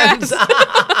shutdown sentence.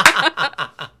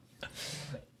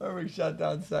 Perfect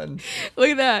shutdown sentence. Look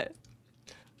at that.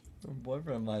 Her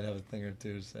boyfriend might have a thing or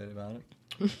two to say about it.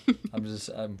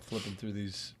 I'm flipping through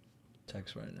these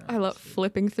texts right now. I love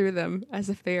flipping through them as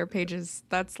if they are pages.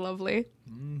 That's lovely.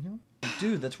 Mm-hmm.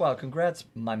 Dude, that's wild. Congrats,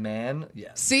 my man.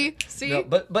 Yes. See? No,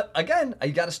 but again,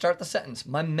 you got to start the sentence.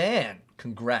 My man,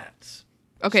 congrats.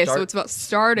 Okay, so it's about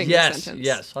starting the sentence.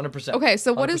 Yes, 100%. Okay,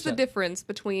 so 100%. what is the difference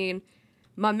between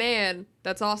my man,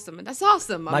 that's awesome, and that's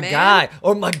awesome, my man? Guy,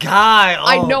 or my guy. Oh,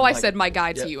 I know I said my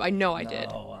guy to you. I know I did.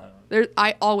 I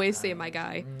I always say my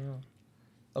guy.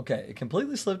 Okay, it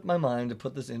completely slipped my mind to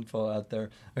put this info out there.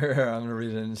 I'm going to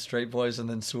read it in straight voice and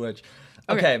then switch.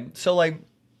 Okay, so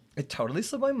it totally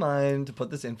slipped my mind to put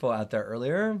this info out there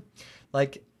earlier.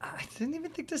 Like, I didn't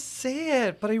even think to say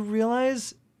it, but I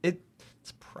realized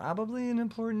it's probably an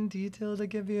important detail to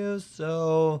give you,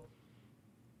 so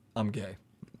I'm gay.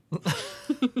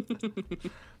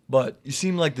 But you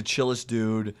seem like the chillest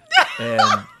dude, and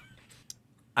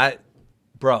I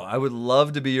would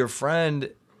love to be your friend.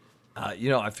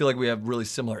 I feel like we have really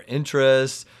similar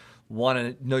interests. Want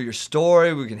to know your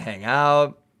story? We can hang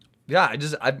out. Yeah,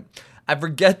 I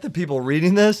forget the people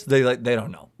reading this. They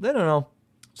don't know. They don't know.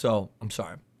 So I'm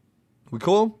sorry. We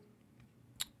cool?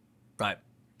 Right.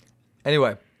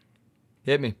 Anyway,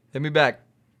 hit me back.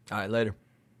 All right, later.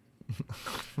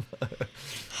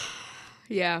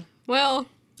 Yeah. Well,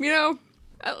 better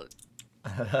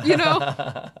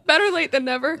late than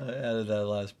never. I added that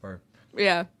last part.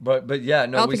 Yeah. But yeah,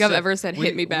 no. I don't think I've ever said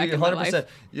hit me back in my life.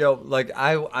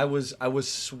 I was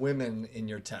swimming in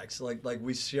your text. Like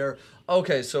we share.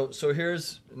 Okay, so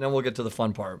here's, and then we'll get to the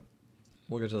fun part.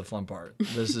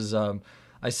 This is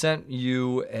I sent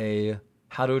you a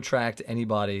how to attract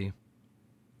anybody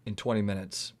in 20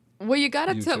 minutes. Well, we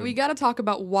gotta talk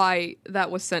about why that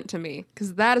was sent to me,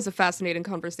 because that is a fascinating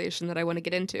conversation that I want to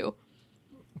get into.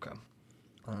 Okay.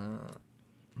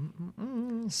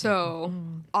 So,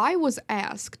 I was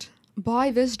asked by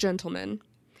this gentleman,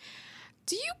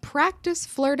 do you practice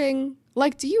flirting?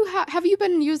 Like, do you have you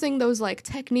been using those like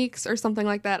techniques or something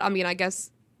like that? I mean, I guess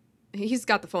he's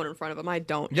got the phone in front of him. I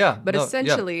don't. Yeah. But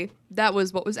essentially, that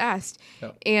was what was asked.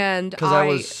 Yeah. And because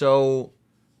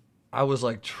I was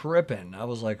like tripping. I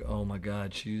was like, oh my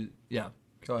God,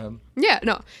 go ahead. Yeah,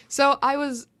 no. So I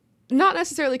was not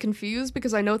necessarily confused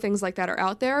because I know things like that are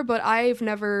out there, but I've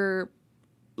never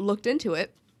looked into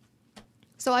it.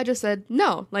 So I just said,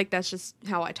 no, like that's just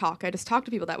how I talk. I just talk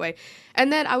to people that way.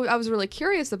 And then I was really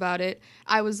curious about it.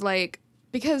 I was like,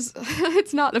 because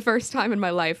it's not the first time in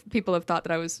my life people have thought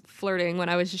that I was flirting when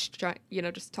I was just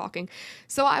just talking.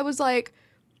 So I was like,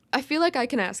 I feel like I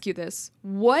can ask you this.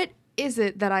 What is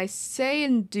it that I say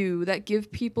and do that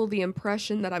give people the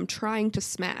impression that I'm trying to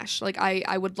smash? Like,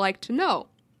 I would like to know.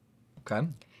 Okay.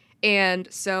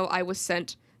 And so I was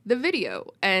sent the video,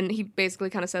 and he basically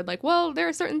kind of said, like, well, there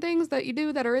are certain things that you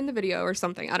do that are in the video or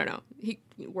something. I don't know. He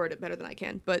worded it better than I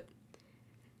can. But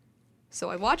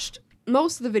so I watched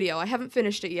most of the video. I haven't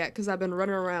finished it yet because I've been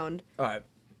running around. All right.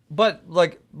 But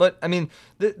I mean,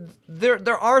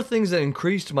 there are things that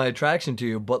increased my attraction to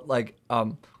you, but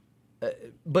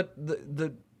but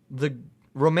the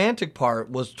romantic part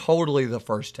was totally the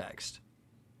first text.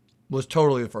 And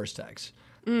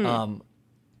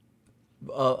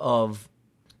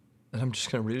I'm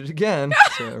just gonna read it again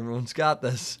so everyone's got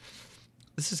this.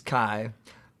 This is Kai.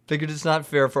 Figured it's not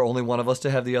fair for only one of us to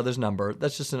have the other's number.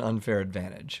 That's just an unfair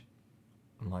advantage.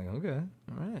 I'm like, okay,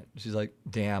 all right. She's like,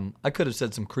 damn, I could have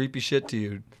said some creepy shit to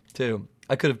you, too.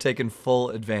 I could have taken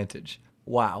full advantage.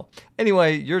 Wow.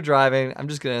 Anyway, you're driving. I'm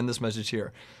just going to end this message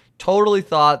here. Totally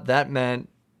thought that meant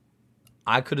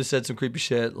I could have said some creepy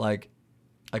shit. Like,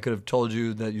 I could have told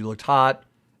you that you looked hot.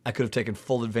 I could have taken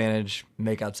full advantage,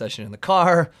 makeout session in the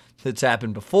car. It's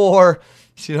happened before.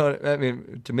 You know what I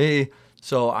mean? To me.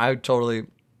 So I totally,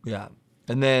 yeah.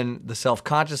 And then the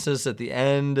self-consciousness at the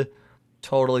end,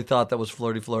 totally thought that was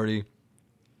flirty.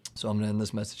 So I'm going to end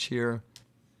this message here.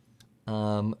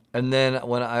 And then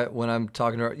when I'm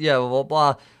talking to her, yeah, blah, blah,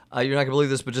 blah, you're not going to believe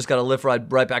this, but just got a Lyft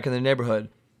ride right back in the neighborhood.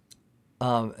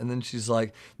 And then she's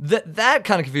like, that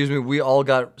kind of confused me. We all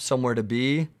got somewhere to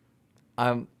be.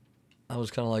 I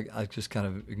was kind of like, I just kind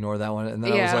of ignored that one. And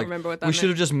then I was I like, remember what that we meant. should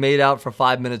have just made out for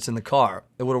 5 minutes in the car.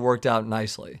 It would have worked out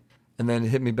nicely. And then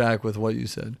hit me back with what you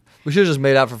said. We should have just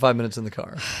made out for 5 minutes in the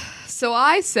car. So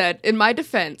I said, in my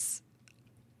defense,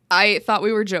 I thought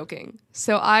we were joking.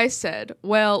 So I said,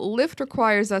 well, Lyft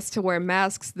requires us to wear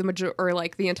masks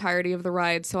the entirety of the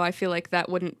ride, so I feel like that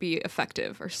wouldn't be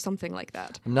effective or something like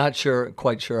that. I'm not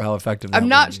quite sure how effective that I'm would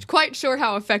not be. quite sure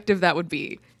how effective that would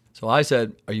be. So I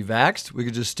said, are you vaxxed? We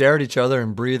could just stare at each other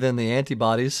and breathe in the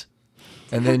antibodies.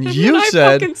 And then you I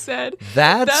said, fucking said,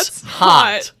 that's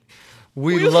hot.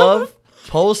 We love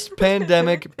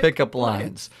post-pandemic pickup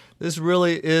lines. This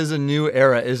really is a new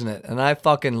era, isn't it? And I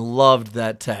fucking loved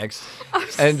that text.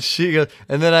 And she goes,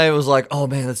 and then I was like, oh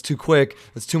man, that's too quick.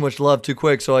 That's too much love, too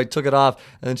quick. So I took it off.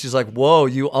 And then she's like, whoa,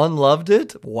 you unloved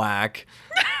it? Whack.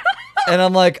 And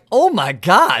I'm like, oh my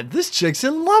God, this chick's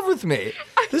in love with me.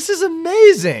 This is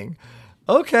amazing.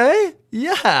 Okay.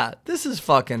 Yeah, this is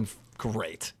fucking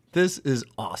great. This is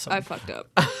awesome. I fucked up.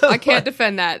 I can't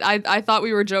defend that. I thought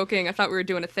we were joking. I thought we were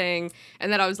doing a thing.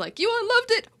 And then I was like, you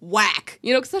unloved it? Whack.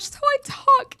 You know, because that's just how I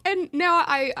talk. And now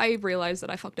I realize that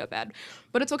I fucked up bad.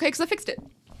 But it's okay because I fixed it.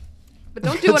 But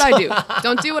don't do what I do.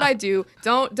 Don't do what I do.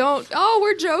 Don't. Oh,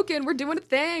 we're joking. We're doing a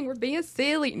thing. We're being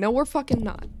silly. No, we're fucking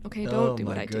not. Okay, don't do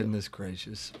what I do. Oh, my goodness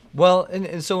gracious. Well,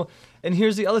 and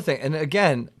here's the other thing. And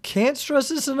again, can't stress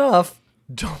this enough.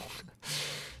 Don't.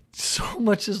 So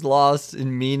much is lost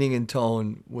in meaning and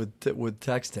tone with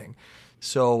texting.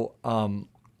 So,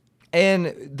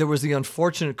 and there was the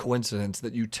unfortunate coincidence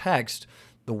that you text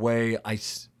the way I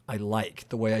like,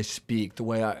 the way I speak, the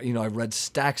way I read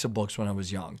stacks of books when I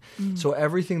was young. So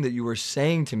everything that you were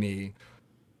saying to me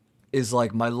is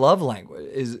like my love language,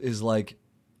 is like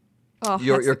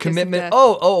your commitment.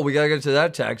 Oh, we gotta get to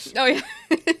that text. Oh yeah.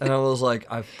 And I was like,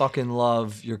 I fucking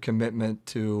love your commitment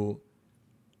to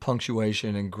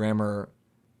punctuation and grammar.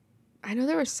 I know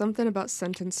there was something about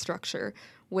sentence structure,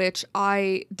 which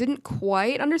I didn't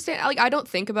quite understand. Like, I don't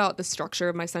think about the structure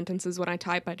of my sentences when I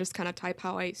type. I just kind of type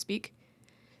how I speak.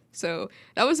 So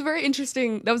that was a very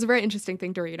interesting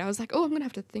thing to read. I was like, oh, I'm gonna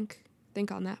have to think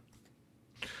on that.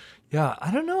 Yeah,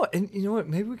 I don't know. And you know what?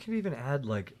 Maybe we could even add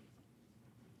like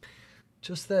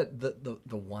just that the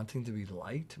wanting to be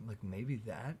liked. Like maybe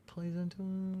that plays into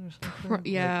it or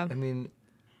something. Yeah. Like, I mean.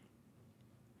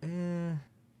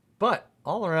 But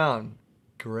all around,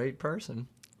 great person.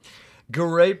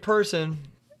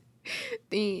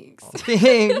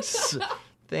 Thanks.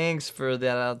 Thanks for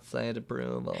that outside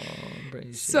approval.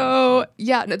 So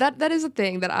yeah, no, that is a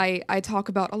thing that I talk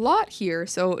about a lot here.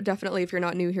 So definitely, if you're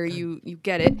not new here, you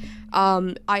get it.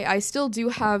 I still do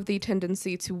have the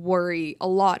tendency to worry a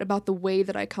lot about the way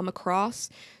that I come across.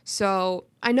 So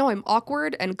I know I'm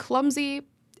awkward and clumsy,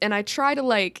 and I try to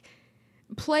like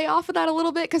play off of that a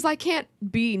little bit because I can't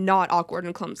be not awkward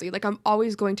and clumsy. Like, I'm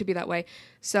always going to be that way.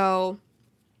 So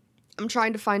I'm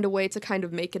trying to find a way to kind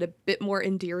of make it a bit more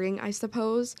endearing, I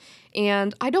suppose.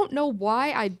 And I don't know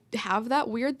why I have that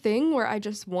weird thing where I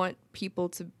just want people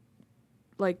to,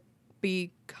 like,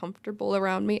 be comfortable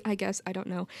around me, I guess. I don't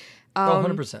know.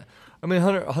 100%. I mean,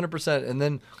 100%. And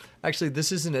then, actually,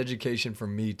 this is an education for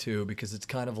me, too, because it's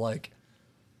kind of like,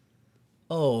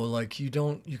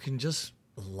 you can just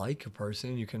like a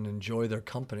person, you can enjoy their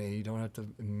company, you don't have to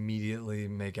immediately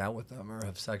make out with them or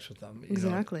have sex with them.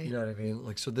 Exactly. You know what I mean?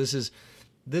 Like, so this is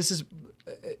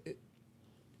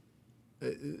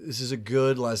a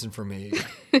good lesson for me.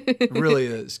 It really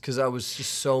is, because I was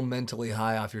just so mentally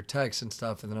high off your texts and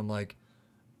stuff, and then I'm like,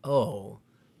 oh,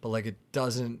 but like it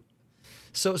doesn't.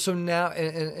 So now,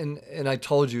 and I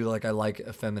told you, like, I like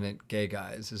effeminate gay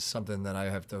guys is something that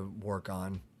I have to work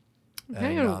on. I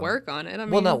can't even work on it. I mean,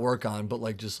 well, not work on, but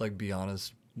like just like be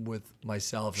honest with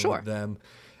myself and with them.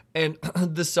 And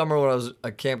this summer when I was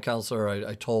a camp counselor,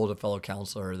 I told a fellow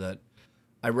counselor that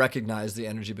I recognize the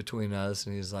energy between us,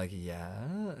 and he's like, yeah,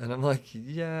 and I'm like,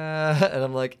 yeah, and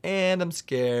I'm like, and I'm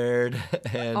scared,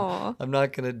 and Aw. I'm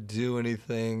not gonna do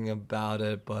anything about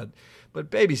it, but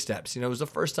baby steps. It was the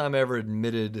first time I ever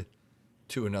admitted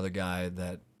to another guy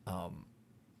that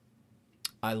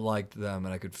I liked them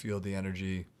and I could feel the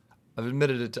energy. I've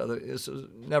admitted it to others,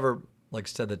 never like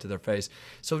said that to their face.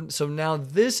 So now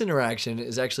this interaction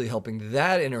is actually helping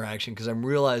that interaction because I'm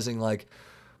realizing like,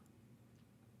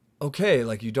 okay,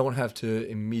 like you don't have to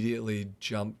immediately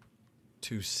jump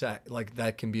to sex. Like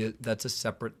that can be that's a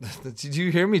separate. Did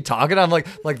you hear me talking? I'm like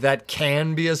that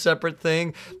can be a separate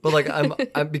thing, but like I'm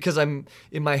because I'm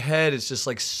in my head. It's just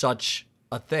like such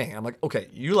a thing. I'm like, okay,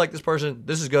 you like this person.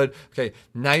 This is good. Okay,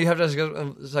 now you have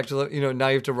to sexual. Now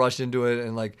you have to rush into it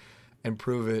and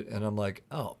prove it. And I'm like,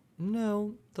 oh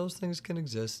no, those things can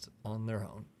exist on their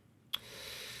own.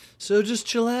 So just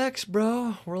chillax,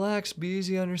 bro. Relax. Be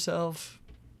easy on yourself.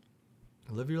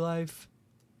 Live your life.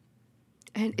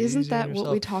 And isn't that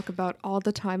what we talk about all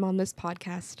the time on this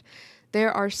podcast?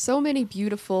 There are so many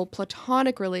beautiful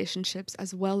platonic relationships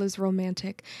as well as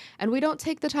romantic, and we don't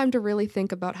take the time to really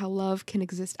think about how love can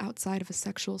exist outside of a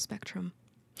sexual spectrum.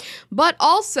 But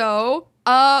also,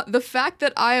 the fact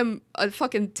that I am a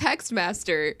fucking text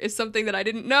master is something that I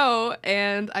didn't know,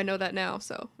 and I know that now,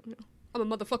 so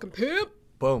I'm a motherfucking pimp.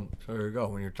 Boom. So there you go.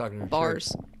 When you're talking to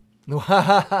Bars.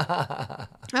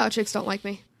 Oh, chicks don't like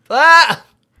me. Ah!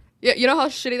 Yeah, you know how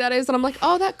shitty that is? And I'm like,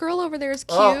 oh, that girl over there is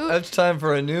cute. Oh, it's time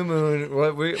for a new moon.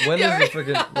 When is it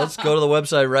freaking... Let's go to the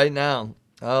website right now.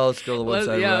 Oh, let's go to the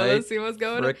website right let's see what's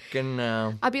going on. Frickin'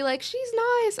 now. I'd be like, she's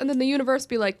nice. And then the universe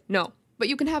be like, no, but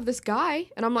you can have this guy.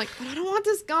 And I'm like, but I don't want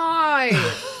this guy.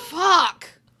 Fuck.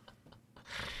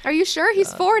 Are you sure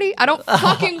he's 40? I don't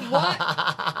fucking want.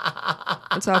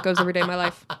 That's how it goes every day of my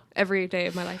life. Every day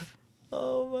of my life.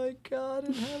 Oh my God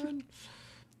in heaven.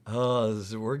 Oh,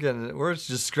 we're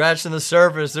just scratching the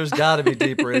surface. There's got to be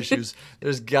deeper issues.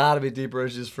 There's got to be deeper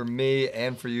issues for me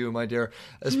and for you, my dear.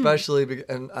 Especially,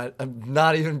 and I'm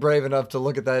not even brave enough to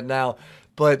look at that now.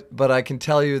 But I can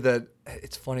tell you that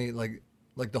it's funny, like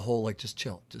the whole just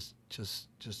chill, just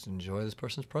enjoy this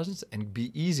person's presence and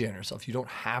be easy on yourself. You don't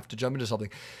have to jump into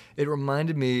something. It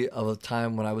reminded me of a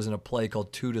time when I was in a play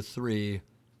called 2 to 3,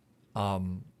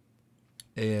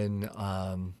 in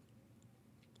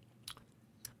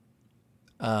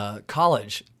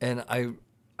college, and I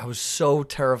was so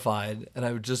terrified, and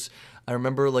I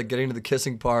remember getting to the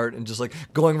kissing part and just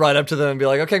going right up to them and be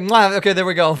like, okay, mwah, okay, there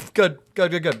we go, good.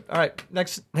 All right,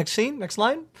 next scene, next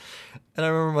line. And I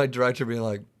remember my director being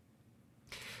like,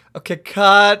 okay,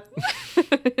 cut.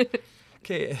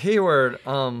 Okay,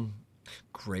 Heyward,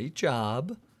 great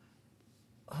job.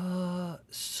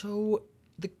 So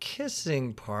the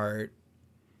kissing part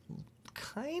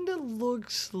kind of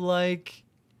looks like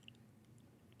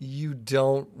you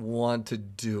don't want to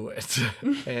do it.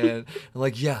 And I'm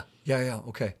like, yeah,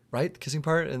 okay, right? The kissing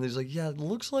part. And there's yeah, it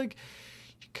looks like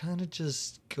you're kind of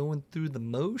just going through the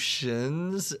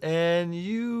motions, and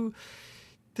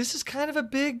this is kind of a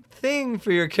big thing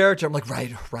for your character. I'm like,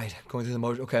 right, going through the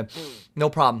motion. Okay, no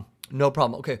problem.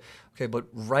 Okay, but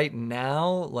right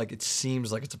now, it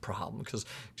seems like it's a problem because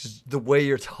the way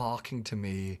you're talking to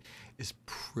me is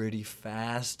pretty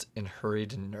fast and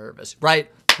hurried and nervous. Right.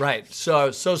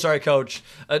 So sorry, coach,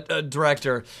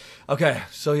 director. Okay,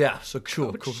 so yeah, so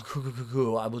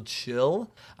cool. I will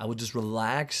chill. I will just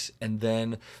relax, and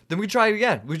then we try it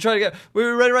again.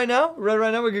 We're ready right now.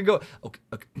 We can go.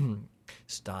 Okay.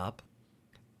 Stop.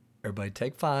 Everybody,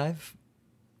 take 5.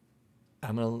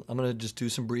 I'm gonna just do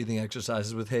some breathing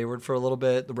exercises with Heyward for a little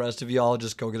bit. The rest of y'all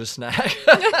just go get a snack.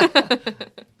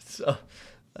 So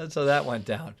that's how that went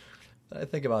down. I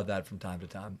think about that from time to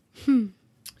time.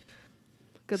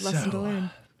 Good lesson to learn.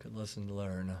 Good lesson to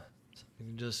learn. So you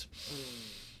can just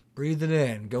breathe it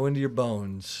in. Go into your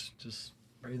bones. Just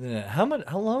breathe it in. How long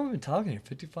have we been talking here?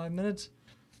 55 minutes?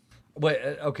 Wait,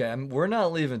 okay. We're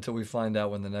not leaving until we find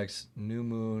out when the next new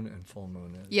moon and full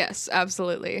moon is. Yes,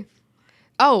 absolutely.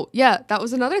 Oh, yeah, that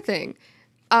was another thing.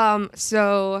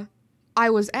 So I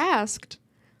was asked,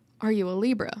 are you a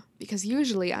Libra? Because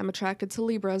usually I'm attracted to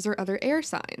Libras or other air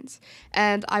signs.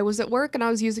 And I was at work and I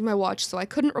was using my watch, so I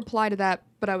couldn't reply to that,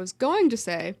 but I was going to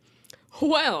say,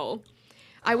 well,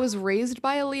 I was raised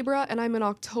by a Libra and I'm an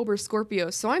October Scorpio,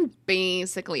 so I'm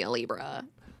basically a Libra.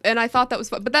 And I thought that was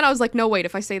fun, but then I was like, no, wait,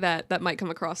 if I say that, that might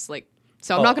come across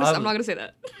so I'm not gonna say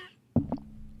that.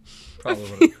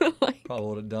 Probably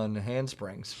would have done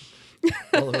handsprings.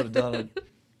 Probably would have done a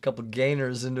couple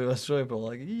gainers into a swimming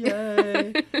pool.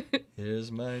 Yay!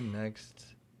 Here's my next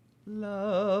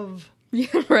love.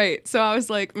 Yeah, right. So I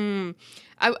was like,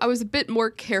 I was a bit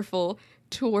more careful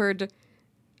toward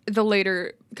the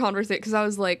later conversation because I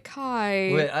was like,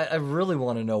 Kai. Wait, I really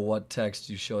want to know what text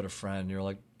you showed a friend. You're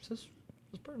like, is this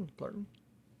Burton?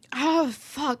 Oh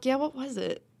fuck yeah! What was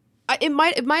it? It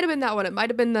might have been that one. It might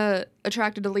have been the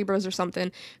attracted to Libras or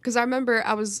something. Because I remember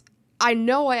I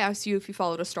know I asked you if you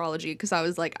followed astrology because I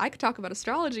was like, I could talk about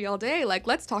astrology all day. Like,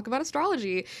 let's talk about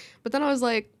astrology. But then I was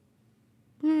like,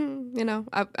 you know,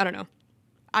 I don't know.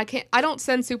 I don't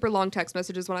send super long text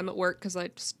messages when I'm at work because I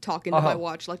just talk into my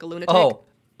watch like a lunatic. Oh,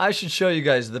 I should show you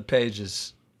guys the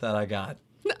pages that I got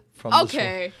from this one.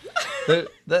 Okay.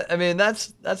 I mean,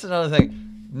 that's another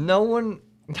thing. No one.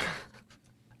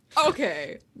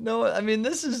 Okay. No, I mean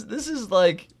these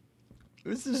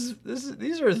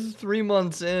are 3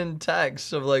 months in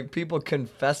texts of like people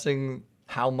confessing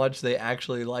how much they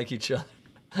actually like each other.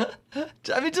 I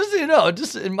mean, just so you know,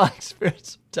 just in my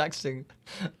experience of texting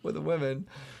with the women,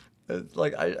 it's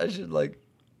like I should like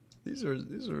these are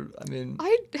I mean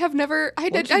I have never I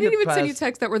didn't even send you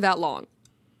texts that were that long.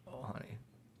 Oh honey,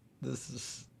 this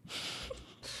is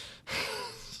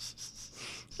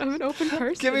I'm an open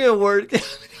person. Give me a word. An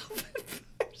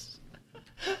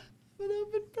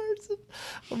open person.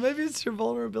 Well, maybe it's your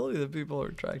vulnerability that people are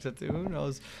attracted to. Who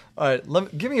knows? All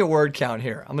right, give me a word count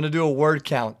here. I'm going to do a word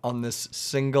count on this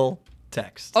single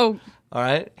text. Oh. All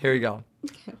right, here you go.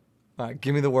 Okay. All right,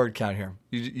 give me the word count here.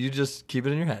 You just keep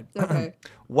it in your head. Okay.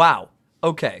 Wow.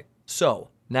 Okay, so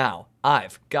now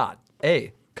I've got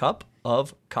a cup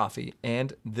of coffee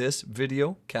and this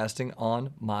video casting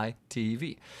on my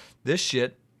TV. This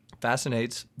shit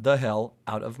fascinates the hell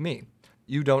out of me.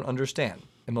 You don't understand.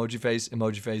 Emoji face,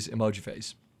 emoji face, emoji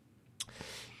face.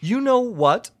 You know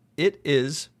what? It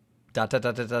is ...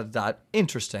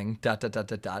 interesting ...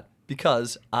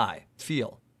 because I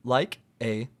feel like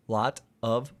a lot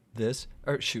of this.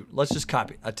 Or shoot, let's just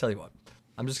copy. I tell you what.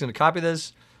 I'm just going to copy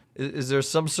this. Is there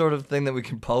some sort of thing that we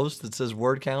can post that says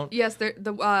word count? Yes,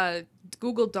 the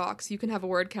Google Docs, you can have a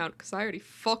word count because I already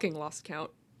fucking lost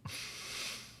count.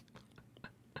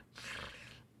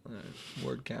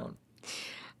 Word count.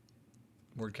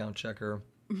 Word count checker.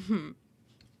 Mm-hmm.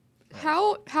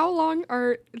 How long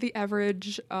are the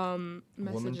average messages?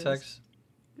 Woman text?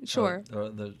 Sure. Or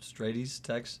the straighties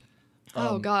text?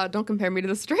 Oh God, don't compare me to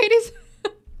the straighties.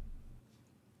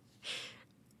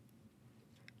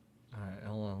 All right,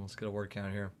 hold on. Let's get a word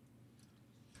count here.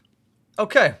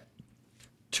 Okay.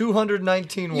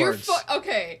 219 words.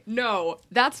 Okay, no,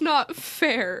 that's not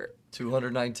fair.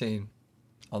 219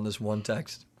 on this one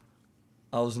text.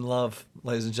 I was in love,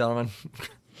 ladies and gentlemen.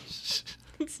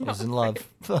 I was in love.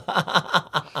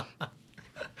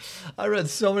 I read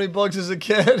so many books as a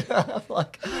kid. I'm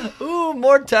like, ooh,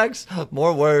 more text,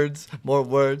 more words,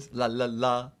 la la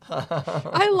la.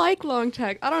 I like long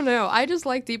text. I don't know. I just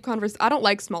like deep conversation. I don't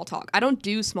like small talk. I don't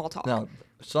do small talk. Now,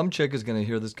 some chick is going to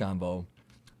hear this combo.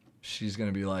 She's going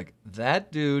to be like,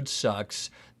 that dude sucks.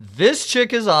 This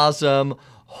chick is awesome.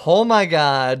 Oh my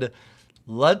God.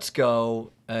 Let's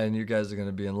go. And you guys are going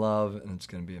to be in love, and it's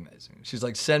going to be amazing. She's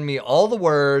like, send me all the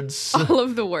words. All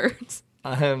of the words.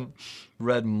 I have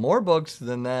read more books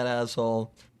than that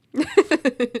asshole.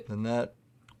 Than that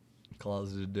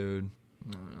closeted dude.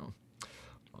 I don't know.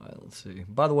 All right, let's see.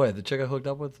 By the way, the chick I hooked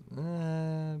up with,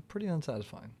 pretty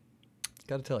unsatisfying.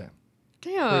 Got to tell you.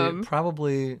 Damn.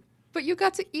 Probably. But you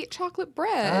got to eat chocolate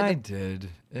bread. I did,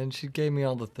 and she gave me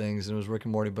all the things, and it was Rick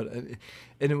and Morty, but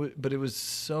it was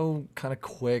so kind of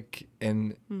quick,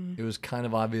 and it was kind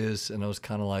of obvious, and I was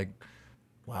kind of like,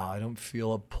 wow, I don't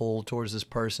feel a pull towards this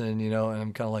person, you know, and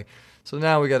I'm kind of like, so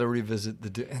now we got to revisit the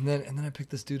dude, and then I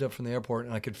picked this dude up from the airport,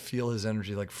 and I could feel his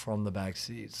energy like from the back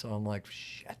seat, so I'm like,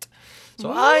 shit. So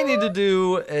what? I need to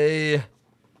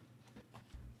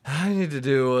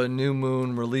do a new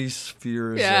moon release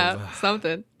fears. Yeah,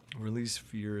 something. Release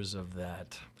fears of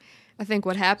that. I think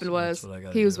what happened was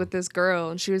he was with this girl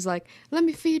and she was like, let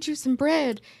me feed you some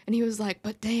bread. And he was like,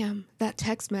 but damn, that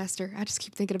text master. I just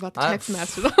keep thinking about the text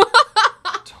master.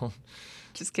 Don't,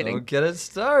 just kidding. Don't get it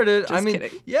started. Just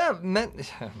kidding. Yeah,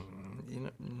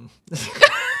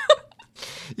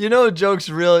 you know a joke's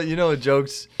real. You know a joke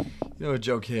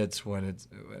hits when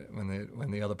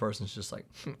the other person's just like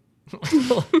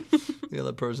the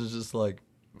other person's just like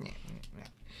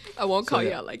I won't call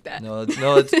you out like that.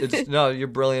 It's no, you're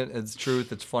brilliant. It's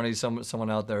truth. It's funny. Someone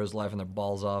out there is laughing their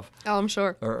balls off. Oh, I'm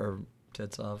sure. Or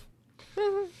tits off.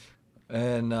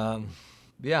 And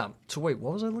yeah. So wait,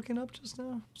 what was I looking up just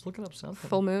now? I was looking up something.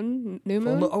 Full moon, new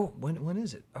moon. Oh, when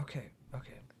is it? Okay.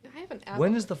 I have an app.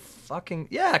 When is the fucking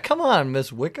come on,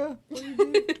 Miss Wicca? What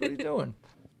are you doing?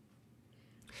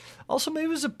 Also, maybe it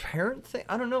was a parent thing.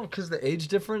 I don't know, because the age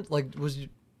difference. Like, was your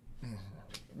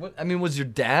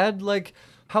dad like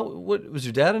What was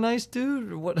your dad a nice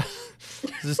dude or what?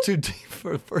 Is this too deep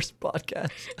for a first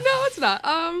podcast? No, it's not.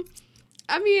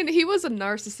 I mean, he was a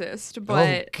narcissist,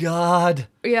 but oh God,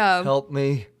 yeah, help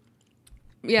me.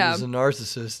 yeah. He was a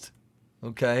narcissist.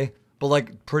 Okay, but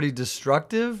like pretty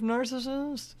destructive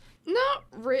narcissist.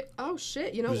 Oh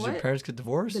shit! You know Did what? your parents get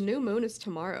divorced? The new moon is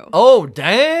tomorrow. Oh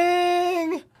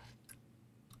dang.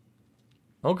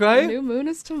 Okay. The new moon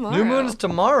is tomorrow. New moon is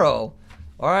tomorrow.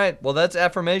 All right. Well, that's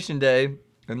affirmation day,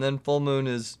 and then full moon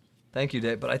is thank you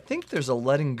day. But I think there's a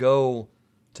letting go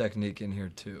technique in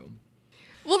here too.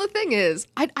 Well, the thing is,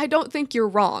 I don't think you're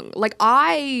wrong. Like,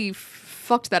 I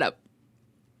fucked that up.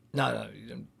 No, you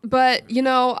didn't. But, you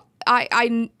know,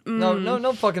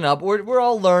 No fucking up. We're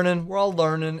all learning. We're all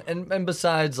learning. And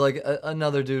besides, like,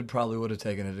 another dude probably would have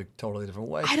taken it a totally different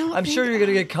way. I'm sure you're going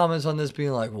to get comments on this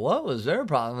being like, what was their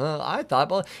problem? I thought,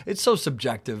 well, it's so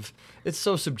subjective. It's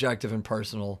so subjective and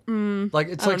personal. Like,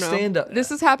 it's like stand up. This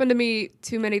has happened to me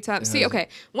too many times. See, okay,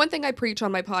 one thing I preach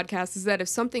on my podcast is that if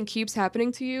something keeps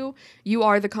happening to you, you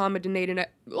are the common denominator.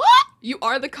 What? You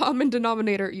are the common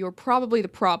denominator. You're probably the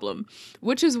problem,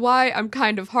 which is why I'm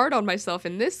kind of hard on myself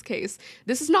in this case.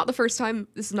 This is not the first time.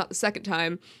 This is not the second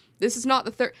time. This is not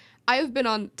the third. I have been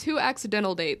on 2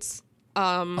 accidental dates.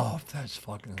 Oh, that's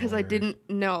fucking because I didn't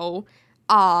know.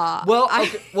 Well,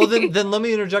 okay. Well, then let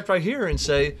me interject right here and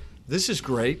say this is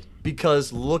great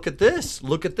because look at this.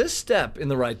 Look at this step in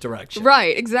the right direction.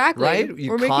 Right, exactly. Right?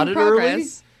 You We're caught making it progress. early.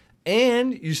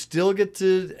 And you still get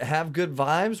to have good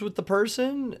vibes with the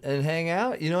person and hang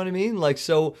out. You know what I mean? Like,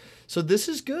 so this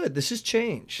is good. This is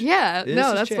change. Yeah,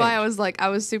 that's change. why I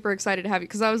was super excited to have you,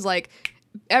 because I was like,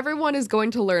 everyone is going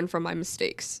to learn from my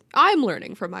mistakes. I'm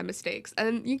learning from my mistakes,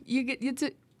 and you get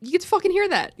to fucking hear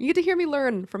that. You get to hear me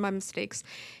learn from my mistakes,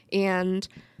 and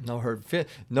no hurt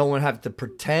feelings. No one have to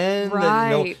pretend.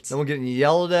 Right. That no one getting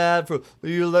yelled at for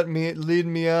you lead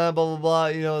me up, blah blah blah.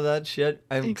 You know that shit.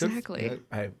 Exactly.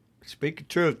 Speak the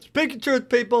truth. Speak the truth,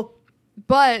 people.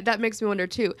 But that makes me wonder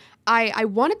too. I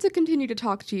wanted to continue to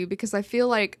talk to you because I feel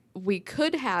like we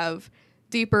could have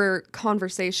deeper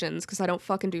conversations because I don't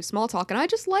fucking do small talk, and I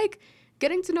just like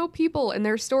getting to know people and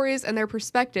their stories and their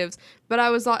perspectives. But I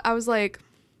was like,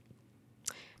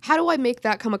 how do I make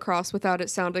that come across without it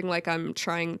sounding like I'm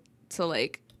trying to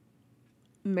like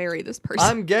marry this person?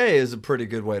 I'm gay is a pretty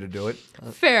good way to do it.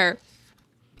 Fair.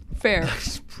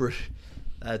 That's pretty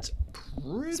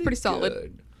solid.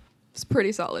 good. It's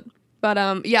pretty solid. But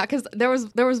yeah, because there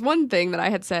was one thing that I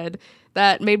had said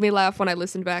that made me laugh when I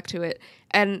listened back to it.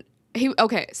 And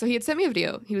so he had sent me a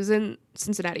video. He was in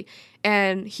Cincinnati,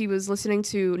 and he was listening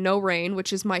to No Rain,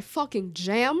 which is my fucking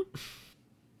jam.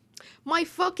 My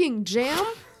fucking jam.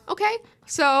 Okay?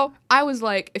 So I was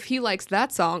like, if he likes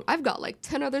that song, I've got like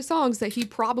 10 other songs that he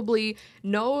probably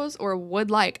knows or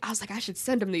would like. I was like, I should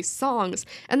send him these songs.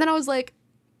 And then I was like,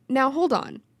 now hold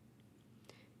on.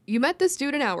 You met this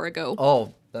dude an hour ago.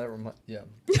 Oh, yeah.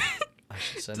 I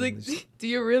should send him these. Do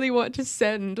you really want to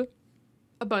send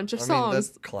a bunch of songs?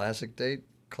 That's classic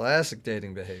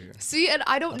dating behavior. See, and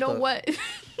I don't know what.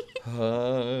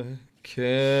 I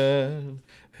can't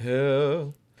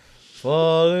help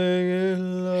falling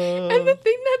in love. And the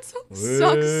thing that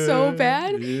sucks so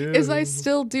bad is I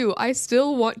still do. I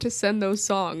still want to send those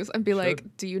songs and be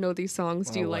like, do you know these songs?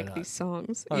 Do you like these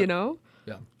songs? You know?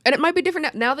 Yeah. And it might be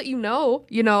different now that you know,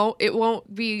 it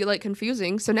won't be like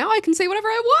confusing. So now I can say whatever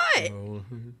I want.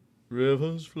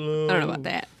 Rivers flow. I don't know about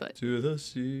that, but to the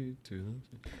sea. Yeah.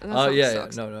 No.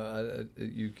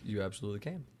 You absolutely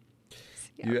can.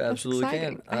 Yeah, you absolutely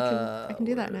exciting. can. I can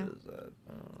do that now.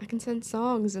 I can send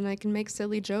songs and I can make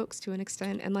silly jokes to an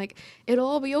extent, and like it'll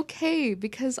all be okay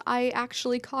because I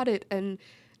actually caught it and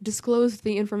disclosed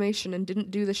the information and didn't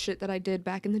do the shit that I did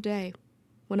back in the day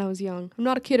when I was young. I'm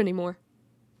not a kid anymore.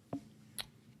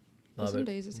 Some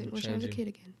days I wish I was a kid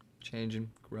again.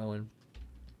 Changing, growing,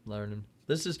 learning.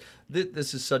 This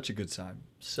is such a good sign.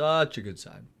 Such a good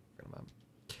sign.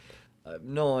 I have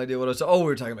no idea what I was. Oh, we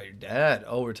were talking about your dad.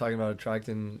 Oh, we were talking about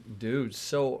attracting dudes.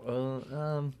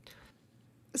 So,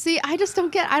 see, I just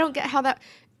don't get. I don't get how that.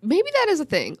 Maybe that is a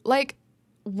thing. Like,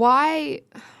 why?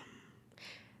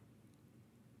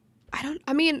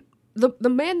 I mean, the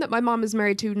man that my mom is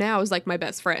married to now is like my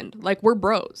best friend. Like, we're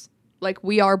bros. Like,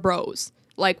 we are bros.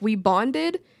 Like, we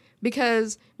bonded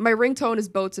because my ringtone is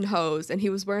Boats and Hoes, and he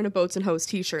was wearing a Boats and Hoes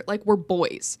t-shirt. Like, we're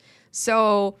boys.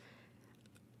 So,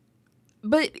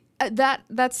 but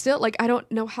that's still, like, I don't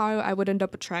know how I would end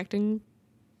up attracting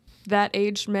that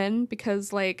aged men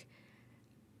because, like,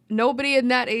 nobody in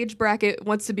that age bracket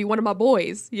wants to be one of my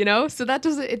boys, you know? So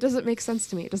it doesn't make sense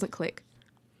to me. It doesn't click.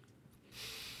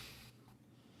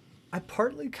 I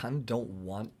partly kind of don't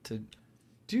want to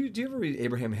Do you ever read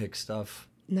Abraham Hicks stuff?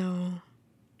 No.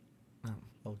 Oh,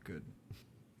 well, good.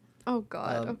 Oh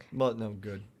God. Okay. Well, no,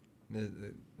 good.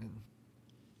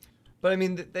 But I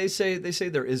mean, they say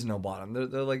there is no bottom.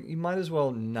 They're like, you might as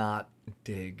well not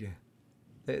dig.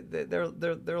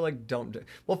 They're like, don't dig.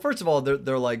 Well, first of all,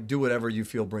 they're like, do whatever you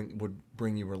feel would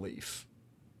bring you relief.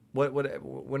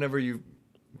 Whenever you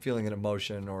feeling an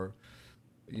emotion or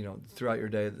throughout your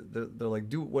day, they're like,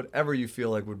 do whatever you feel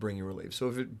like would bring you relief. So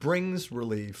if it brings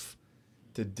relief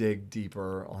to dig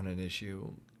deeper on an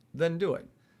issue, then do it.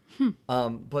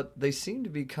 But they seem to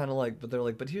be kind of like,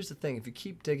 but here's the thing: if you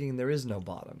keep digging, there is no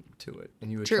bottom to it,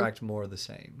 and you attract more of the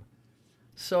same.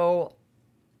 So,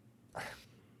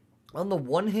 on the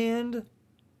one hand,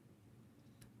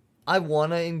 I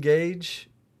want to engage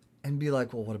and be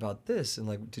like, well, what about this? And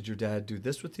like, did your dad do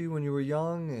this with you when you were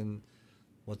young? And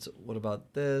what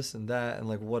about this and that? And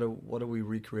like, what do we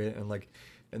recreate? And like,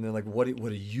 and then like, what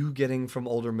are you getting from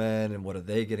older men? And what are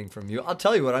they getting from you? I'll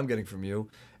tell you what I'm getting from you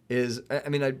is, I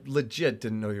mean, I legit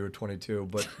didn't know you were 22,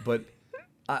 but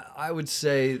I would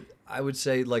say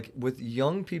like with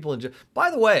young people,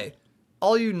 by the way,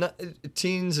 all you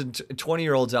teens and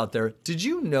 20-year-olds out there, did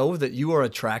you know that you are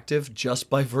attractive just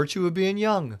by virtue of being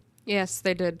young? Yes,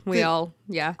 they did.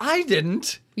 Yeah. I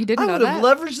didn't. You didn't know that? I would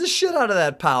have leveraged the shit out of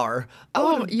that power.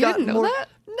 Oh, you didn't know that?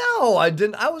 No, I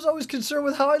didn't. I was always concerned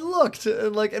with how I looked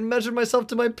and measured myself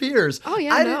to my peers. Oh,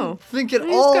 yeah, I didn't think at all.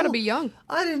 You just gotta be young.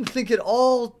 I didn't think at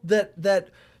all that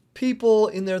people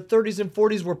in their 30s and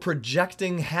 40s were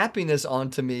projecting happiness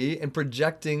onto me and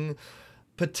projecting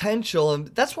potential, and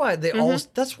that's why they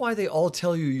all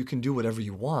tell you can do whatever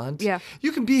you want. Yeah.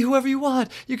 You can be whoever you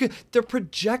want. They're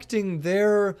projecting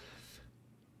their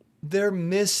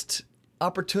missed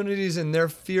opportunities and their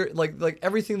fear, like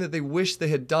everything that they wish they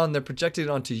had done, they're projecting it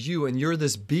onto you, and you're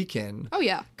this beacon. Oh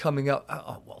yeah. Coming up.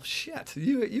 Oh well, shit.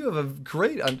 You have a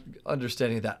great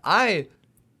understanding of that.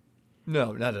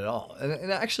 No, not at all.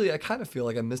 And actually, I kind of feel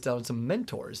like I missed out on some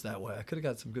mentors that way. I could have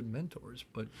got some good mentors,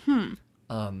 but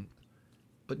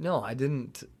But no, I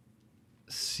didn't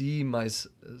see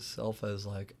myself as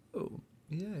like, oh,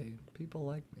 yay, people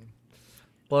like me.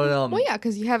 But well, yeah,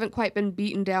 because you haven't quite been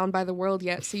beaten down by the world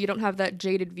yet, so you don't have that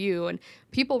jaded view. And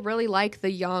people really like the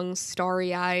young,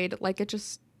 starry-eyed, like it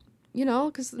just,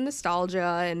 because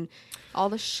nostalgia and all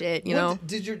the shit, you know.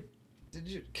 Did you? God,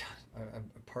 I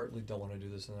partly don't want to do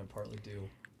this, and I partly do,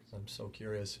 because I'm so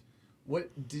curious. What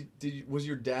was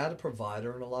your dad a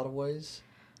provider in a lot of ways?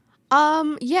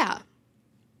 Yeah.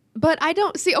 But I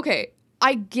don't see, okay,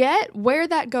 I get where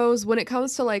that goes when it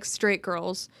comes to like straight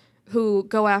girls who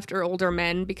go after older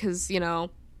men because, yeah,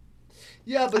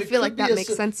 but I feel like that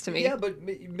makes sense to me. Yeah, but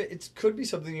it could be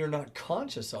something you're not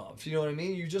conscious of. You know what I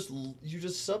mean? You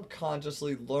just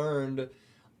subconsciously learned,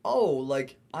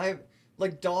 like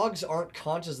dogs aren't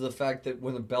conscious of the fact that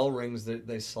when the bell rings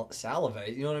they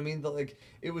salivate. You know what I mean? Like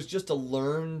it was just a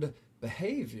learned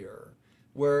behavior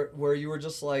where you were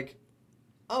just like,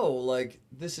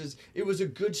 it was a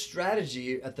good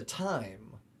strategy at the time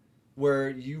where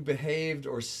you behaved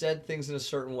or said things in a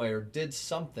certain way or did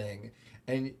something,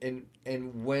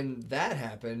 and when that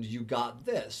happened, you got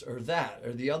this or that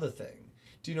or the other thing.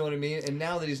 Do you know what I mean? And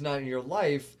now that he's not in your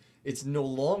life, it's no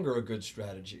longer a good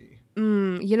strategy.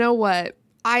 You know what?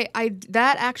 I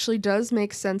that actually does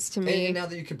make sense to me. And now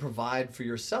that you can provide for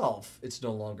yourself, it's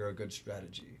no longer a good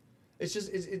strategy. It's just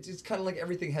it's kind of like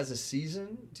everything has a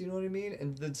season. Do you know what I mean?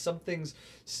 And then some things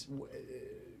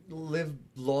live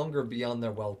longer beyond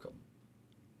their welcome.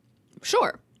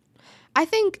 Sure. I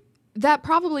think that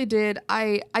probably did.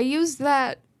 I used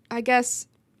that, I guess,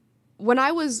 when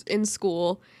I was in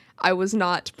school, I was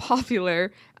not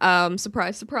popular.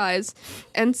 Surprise, surprise.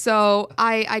 And so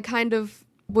I kind of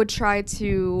would try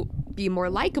to be more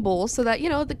likable so that,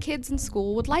 the kids in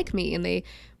school would like me and they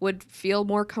would feel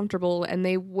more comfortable and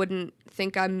they wouldn't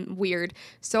think I'm weird.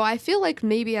 So I feel like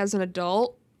maybe as an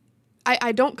adult,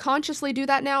 I don't consciously do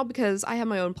that now because I have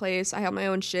my own place. I have my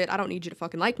own shit. I don't need you to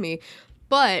fucking like me.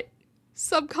 But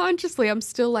subconsciously, I'm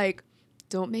still like,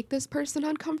 don't make this person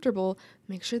uncomfortable.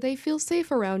 Make sure they feel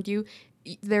safe around you.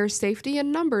 There's safety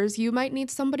in numbers. You might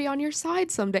need somebody on your side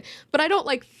someday. But I don't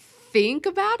think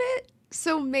about it.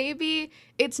 So maybe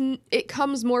it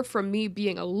comes more from me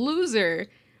being a loser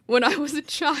when I was a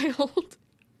child.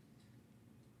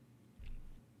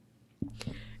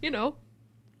 I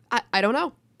don't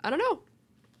know. I don't know.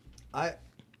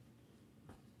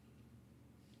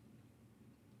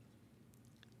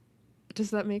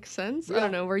 Does that make sense? Yeah. I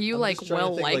don't know. Were you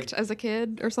well liked as a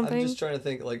kid or something? I'm just trying to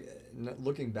think.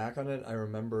 Looking back on it, I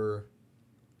remember.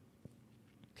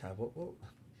 God, what?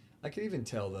 I can even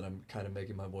tell that I'm kind of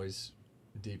making my voice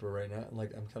deeper right now.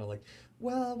 Like I'm kind of like,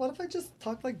 well, what if I just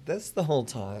talk like this the whole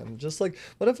time? Just like,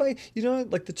 what if I,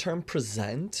 like the term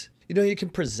present? You can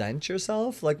present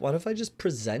yourself. Like, what if I just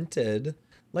presented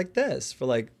like this for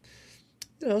like,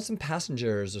 some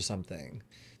passengers or something?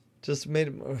 Just made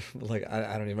it like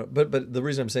I don't even. But the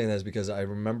reason I'm saying that is because I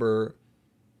remember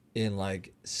in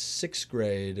like 6th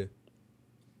grade,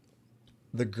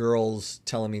 the girls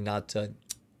telling me not to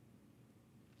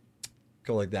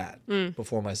go like that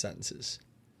before my sentences.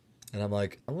 And I'm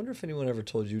like, I wonder if anyone ever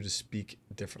told you to speak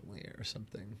differently or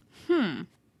something.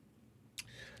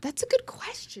 That's a good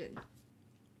question.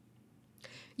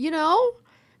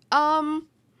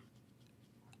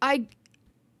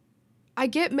 I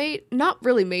get not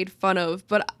really made fun of,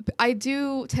 but I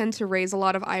do tend to raise a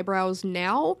lot of eyebrows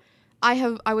now.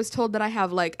 I was told that I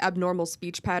have like abnormal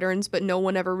speech patterns, but no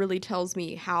one ever really tells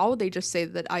me how. They just say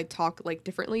that I talk like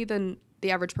differently than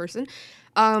the average person.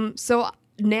 So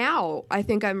now I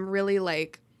think I'm really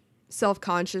like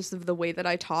self-conscious of the way that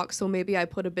I talk. So maybe I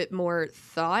put a bit more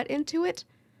thought into it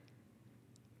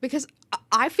because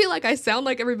I feel like I sound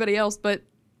like everybody else, but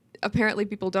apparently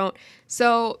people don't.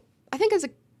 So I think as a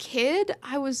kid,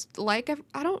 I was like,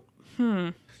 I don't,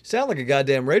 Sound like a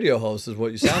goddamn radio host is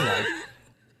what you sound like.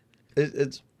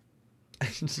 It's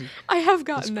I have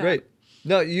gotten that. Great.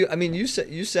 No, you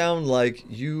sound like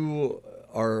you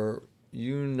are,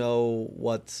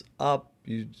 what's up.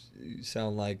 You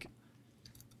sound like,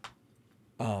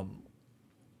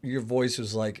 your voice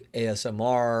was like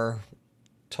ASMR,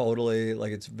 totally.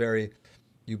 Like it's very,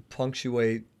 you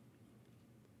punctuate.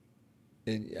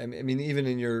 Even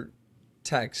in your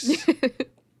texts,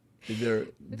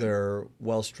 they're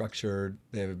well structured.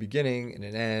 They have a beginning and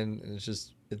an end, and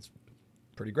it's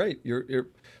pretty great. You're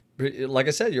like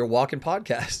I said, you're a walking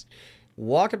podcast,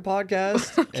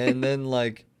 okay. And then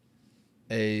like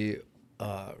a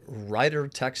writer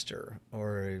texter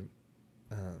or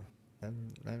a I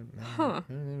don't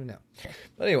even know.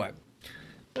 But anyway,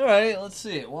 all right. Let's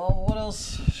see. Well, what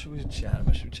else should we chat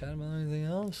about? Should we chat about anything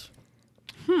else?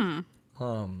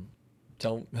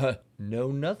 Don't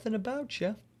know nothing about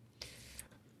you,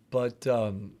 but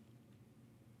kind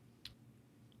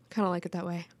of like it that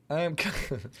way. I am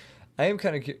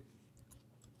kind of.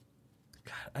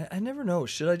 God, I never know.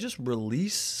 Should I just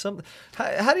release something?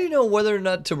 How do you know whether or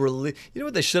not to release? You know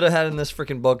what they should have had in this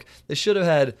freaking book? They should have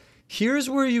had. Here's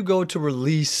where you go to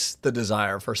release the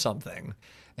desire for something,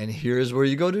 and here's where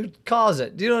you go to cause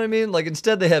it. Do you know what I mean? Like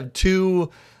instead they have two.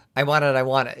 I want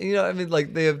it.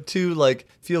 Like they have two, like,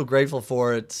 feel grateful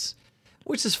for it,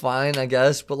 which is fine, I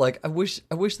guess. But like, I wish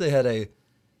they had a,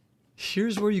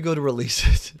 here's where you go to release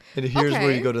it, and here's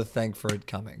where you go to thank for it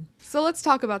coming. So let's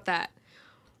talk about that.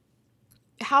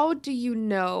 How do you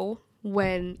know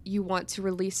when you want to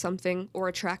release something or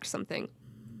attract something?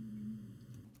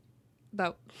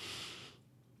 Though,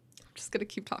 I'm just gonna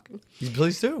keep talking.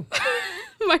 Please do.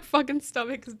 My fucking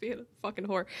stomach is being a fucking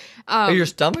whore. Your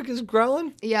stomach is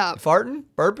growling? Yeah. Farting?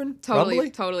 Burping?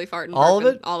 Totally farting. All of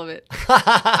it? All of it.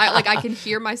 I can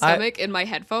hear my stomach in my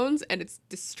headphones, and it's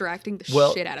distracting the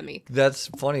shit out of me. That's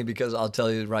funny because I'll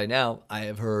tell you right now, I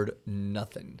have heard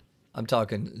nothing. I'm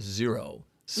talking zero.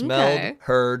 Smelled,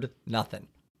 heard, nothing.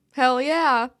 Hell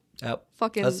yeah. Yep.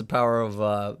 Fucking. That's the power of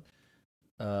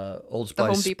Old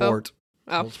Spice Sport.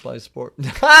 Oh. Old Spice Sport.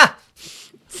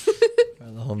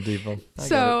 The Home Depot.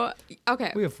 So,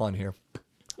 okay. We have fun here.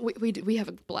 We have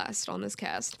a blast on this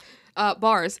cast.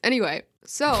 Bars. Anyway,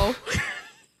 so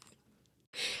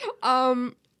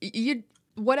I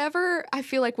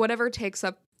feel like whatever takes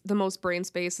up the most brain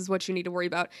space is what you need to worry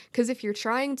about. Because if you're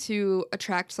trying to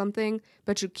attract something,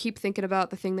 but you keep thinking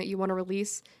about the thing that you want to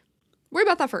release, worry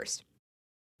about that first.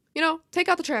 Take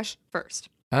out the trash first.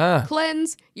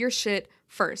 Cleanse your shit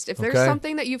first. If there's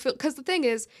something that you feel, because the thing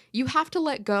is, you have to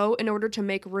let go in order to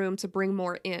make room to bring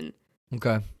more in.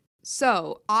 Okay.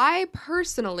 So I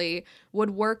personally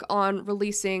would work on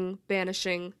releasing,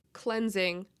 banishing,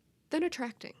 cleansing, then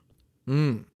attracting.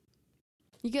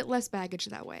 You get less baggage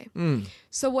that way.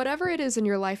 So whatever it is in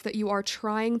your life that you are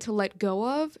trying to let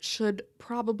go of should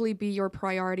probably be your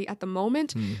priority at the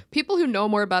moment. People who know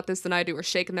more about this than I do are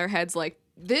shaking their heads like,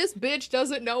 this bitch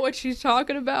doesn't know what she's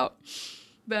talking about.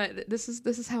 But this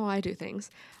is how I do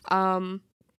things. What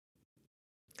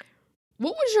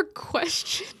was your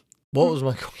question? What was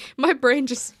my question? My brain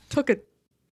just took a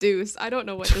deuce. I don't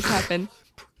know what just happened.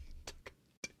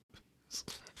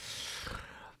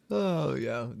 Oh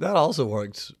yeah, that also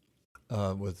works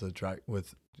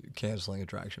with canceling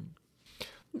attraction.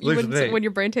 When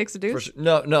your brain takes a deuce?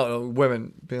 No,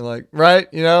 women being like, right,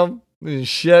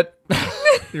 shit.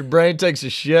 Your brain takes a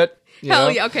shit. You Hell know?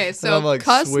 yeah. Okay, And so I'm like,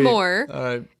 cuss sweet. more All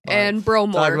right. and bro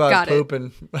more. Talk about Got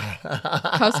pooping. it.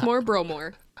 Cuss more, bro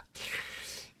more.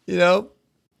 You know,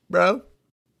 bro.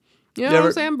 You know what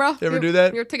I'm saying, bro? You ever do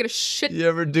that? You're taking a shit. You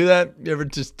ever do that? You ever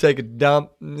just take a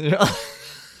dump? You know?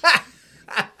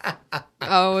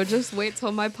 Oh, just wait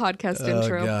till my podcast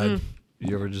intro. Oh, God.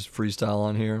 You ever just freestyle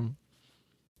on here?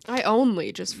 I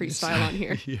only just freestyle on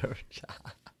here.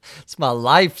 It's my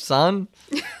life, son.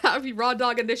 I'll be raw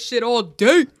dogging this shit all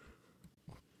day.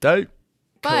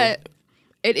 But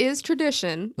it is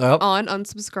tradition on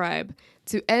Unsubscribe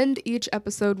to end each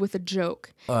episode with a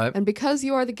joke. All right. And because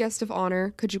you are the guest of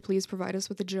honor, could you please provide us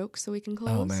with a joke so we can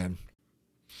close? Oh, man.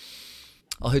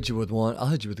 I'll hit you with one. I'll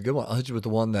hit you with a good one. I'll hit you with the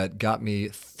one that got me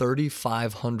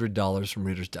 $3,500 from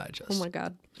Reader's Digest. Oh, my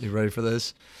God. You ready for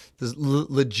this? This is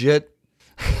legit.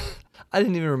 I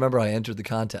didn't even remember I entered the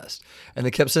contest. And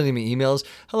they kept sending me emails.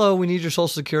 Hello, we need your social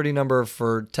security number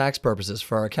for tax purposes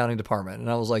for our accounting department. And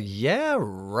I was like, yeah,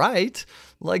 right.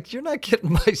 Like, you're not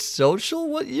getting my social?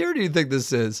 What year do you think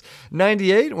this is?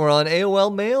 98? We're on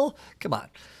AOL Mail? Come on.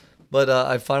 But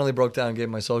I finally broke down and gave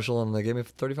my social, and they gave me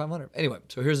 $3,500. Anyway,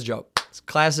 so here's the joke. It's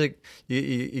classic.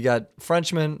 You got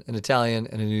Frenchman, an Italian,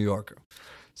 and a New Yorker.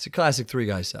 It's a classic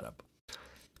three-guy setup.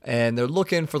 And they're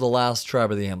looking for the lost tribe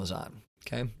of the Amazon.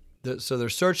 Okay? So they're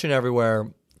searching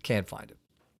everywhere. Can't find it.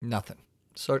 Nothing.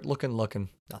 Start looking,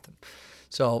 nothing.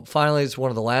 So finally, it's one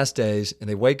of the last days, and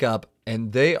they wake up,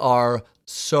 and they are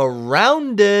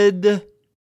surrounded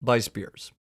by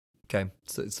spears. Okay?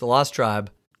 So it's the lost tribe.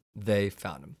 They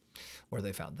found him. Or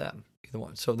they found them. Either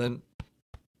one. So then,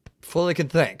 before they can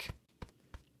think,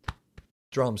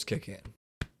 drums kick in.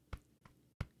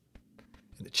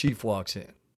 And the chief walks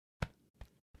in.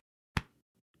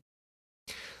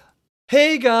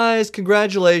 Hey guys,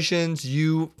 congratulations,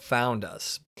 you found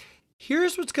us.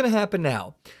 Here's what's going to happen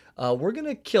now. We're going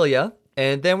to kill you,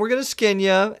 and then we're going to skin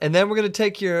you, and then we're going to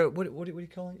take your, what do you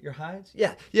call it, your hides?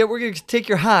 Yeah, we're going to take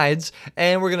your hides,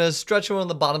 and we're going to stretch them on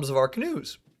the bottoms of our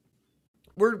canoes.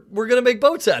 We're going to make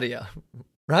boats out of you,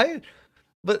 right?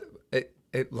 But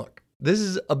look, this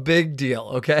is a big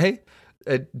deal, okay?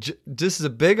 This is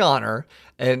a big honor,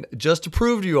 and just to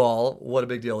prove to you all what a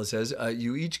big deal this is,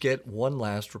 you each get one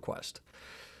last request.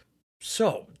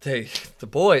 So the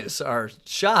boys are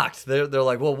shocked. They're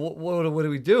like, well, what do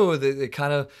we do? They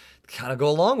kind of go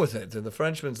along with it. And the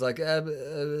Frenchman's like,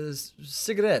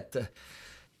 cigarette.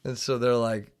 And so they're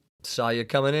like, saw you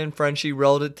coming in, Frenchie,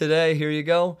 rolled it today. Here you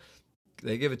go.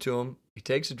 They give it to him. He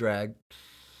takes a drag.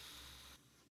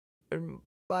 And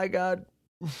by God,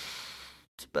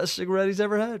 it's the best cigarette he's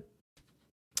ever had.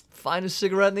 Finest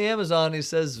cigarette in the Amazon. He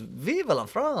says, "Vive la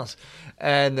France!"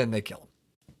 And then they kill him.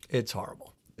 It's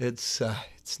horrible. It's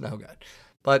no good.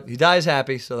 But he dies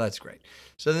happy, so that's great.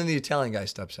 So then the Italian guy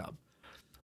steps up.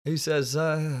 He says,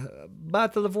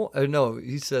 "Bottle of wine." No,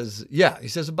 he says, "Yeah." He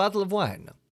says, "A bottle of wine."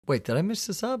 Wait, did I mess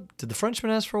this up? Did the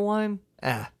Frenchman ask for wine?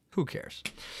 Who cares?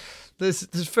 This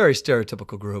very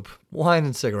stereotypical group. Wine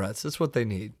and cigarettes. That's what they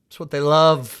need. It's what they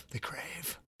love. They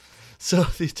crave. So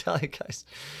the Italian guys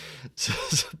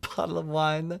says a bottle of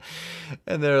wine.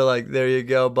 And they're like, there you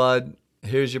go, bud.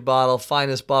 Here's your bottle.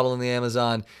 Finest bottle in the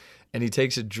Amazon. And he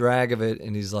takes a drag of it,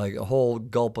 and he's like, a whole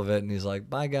gulp of it. And he's like,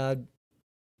 by God,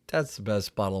 that's the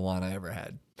best bottle of wine I ever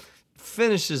had.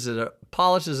 Finishes it,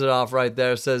 polishes it off right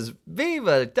there, says,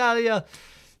 Viva Italia.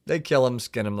 They kill him,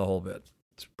 skin him the whole bit.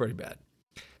 It's pretty bad.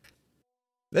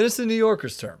 Then it's the New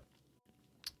Yorker's turn.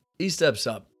 He steps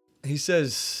up. He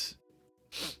says,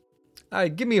 all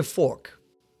right, give me a fork.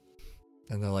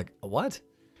 And they're like, a what?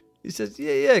 He says,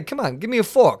 yeah, come on, give me a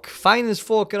fork. Finest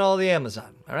fork in all the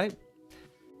Amazon, all right?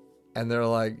 And they're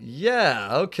like,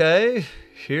 yeah, okay,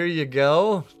 here you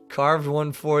go. Carved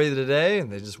one for you today. And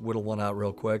they just whittle one out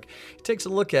real quick. He takes a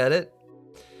look at it.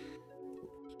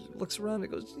 Looks around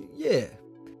and goes, yeah.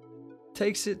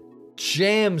 Takes it,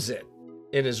 jams it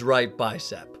in his right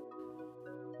bicep.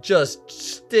 Just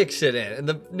sticks it in. And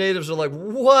the natives are like,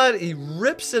 what? He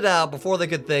rips it out before they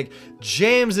could think,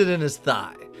 jams it in his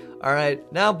thigh. All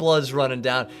right, now blood's running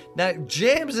down. Now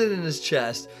jams it in his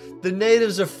chest. The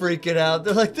natives are freaking out.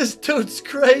 They're like, this dude's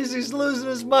crazy. He's losing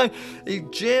his mind. He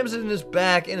jams it in his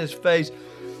back, in his face.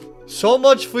 So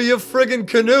much for your friggin'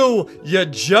 canoe, you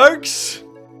jerks.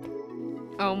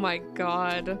 Oh my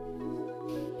God.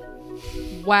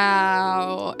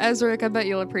 Wow. Ezric, I bet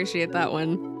you'll appreciate that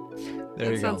one.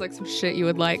 There you go. Sounds like some shit you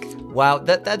would like. Wow,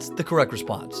 that's the correct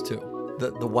response too.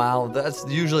 The wow, that's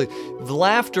usually, the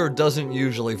laughter doesn't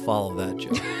usually follow that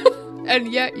joke.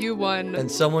 And yet you won.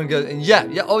 And someone goes, and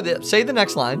say the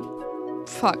next line.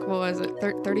 fuck, what was it?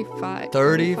 35.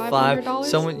 $3,500.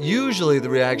 Someone, usually the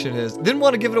reaction is, didn't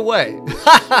want to give it away.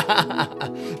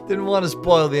 Didn't want to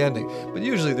spoil the ending. But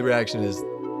usually the reaction is,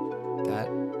 that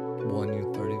won you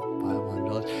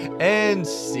 $3,500. And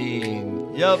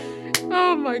scene. Yep.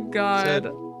 Oh my god.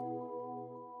 Said,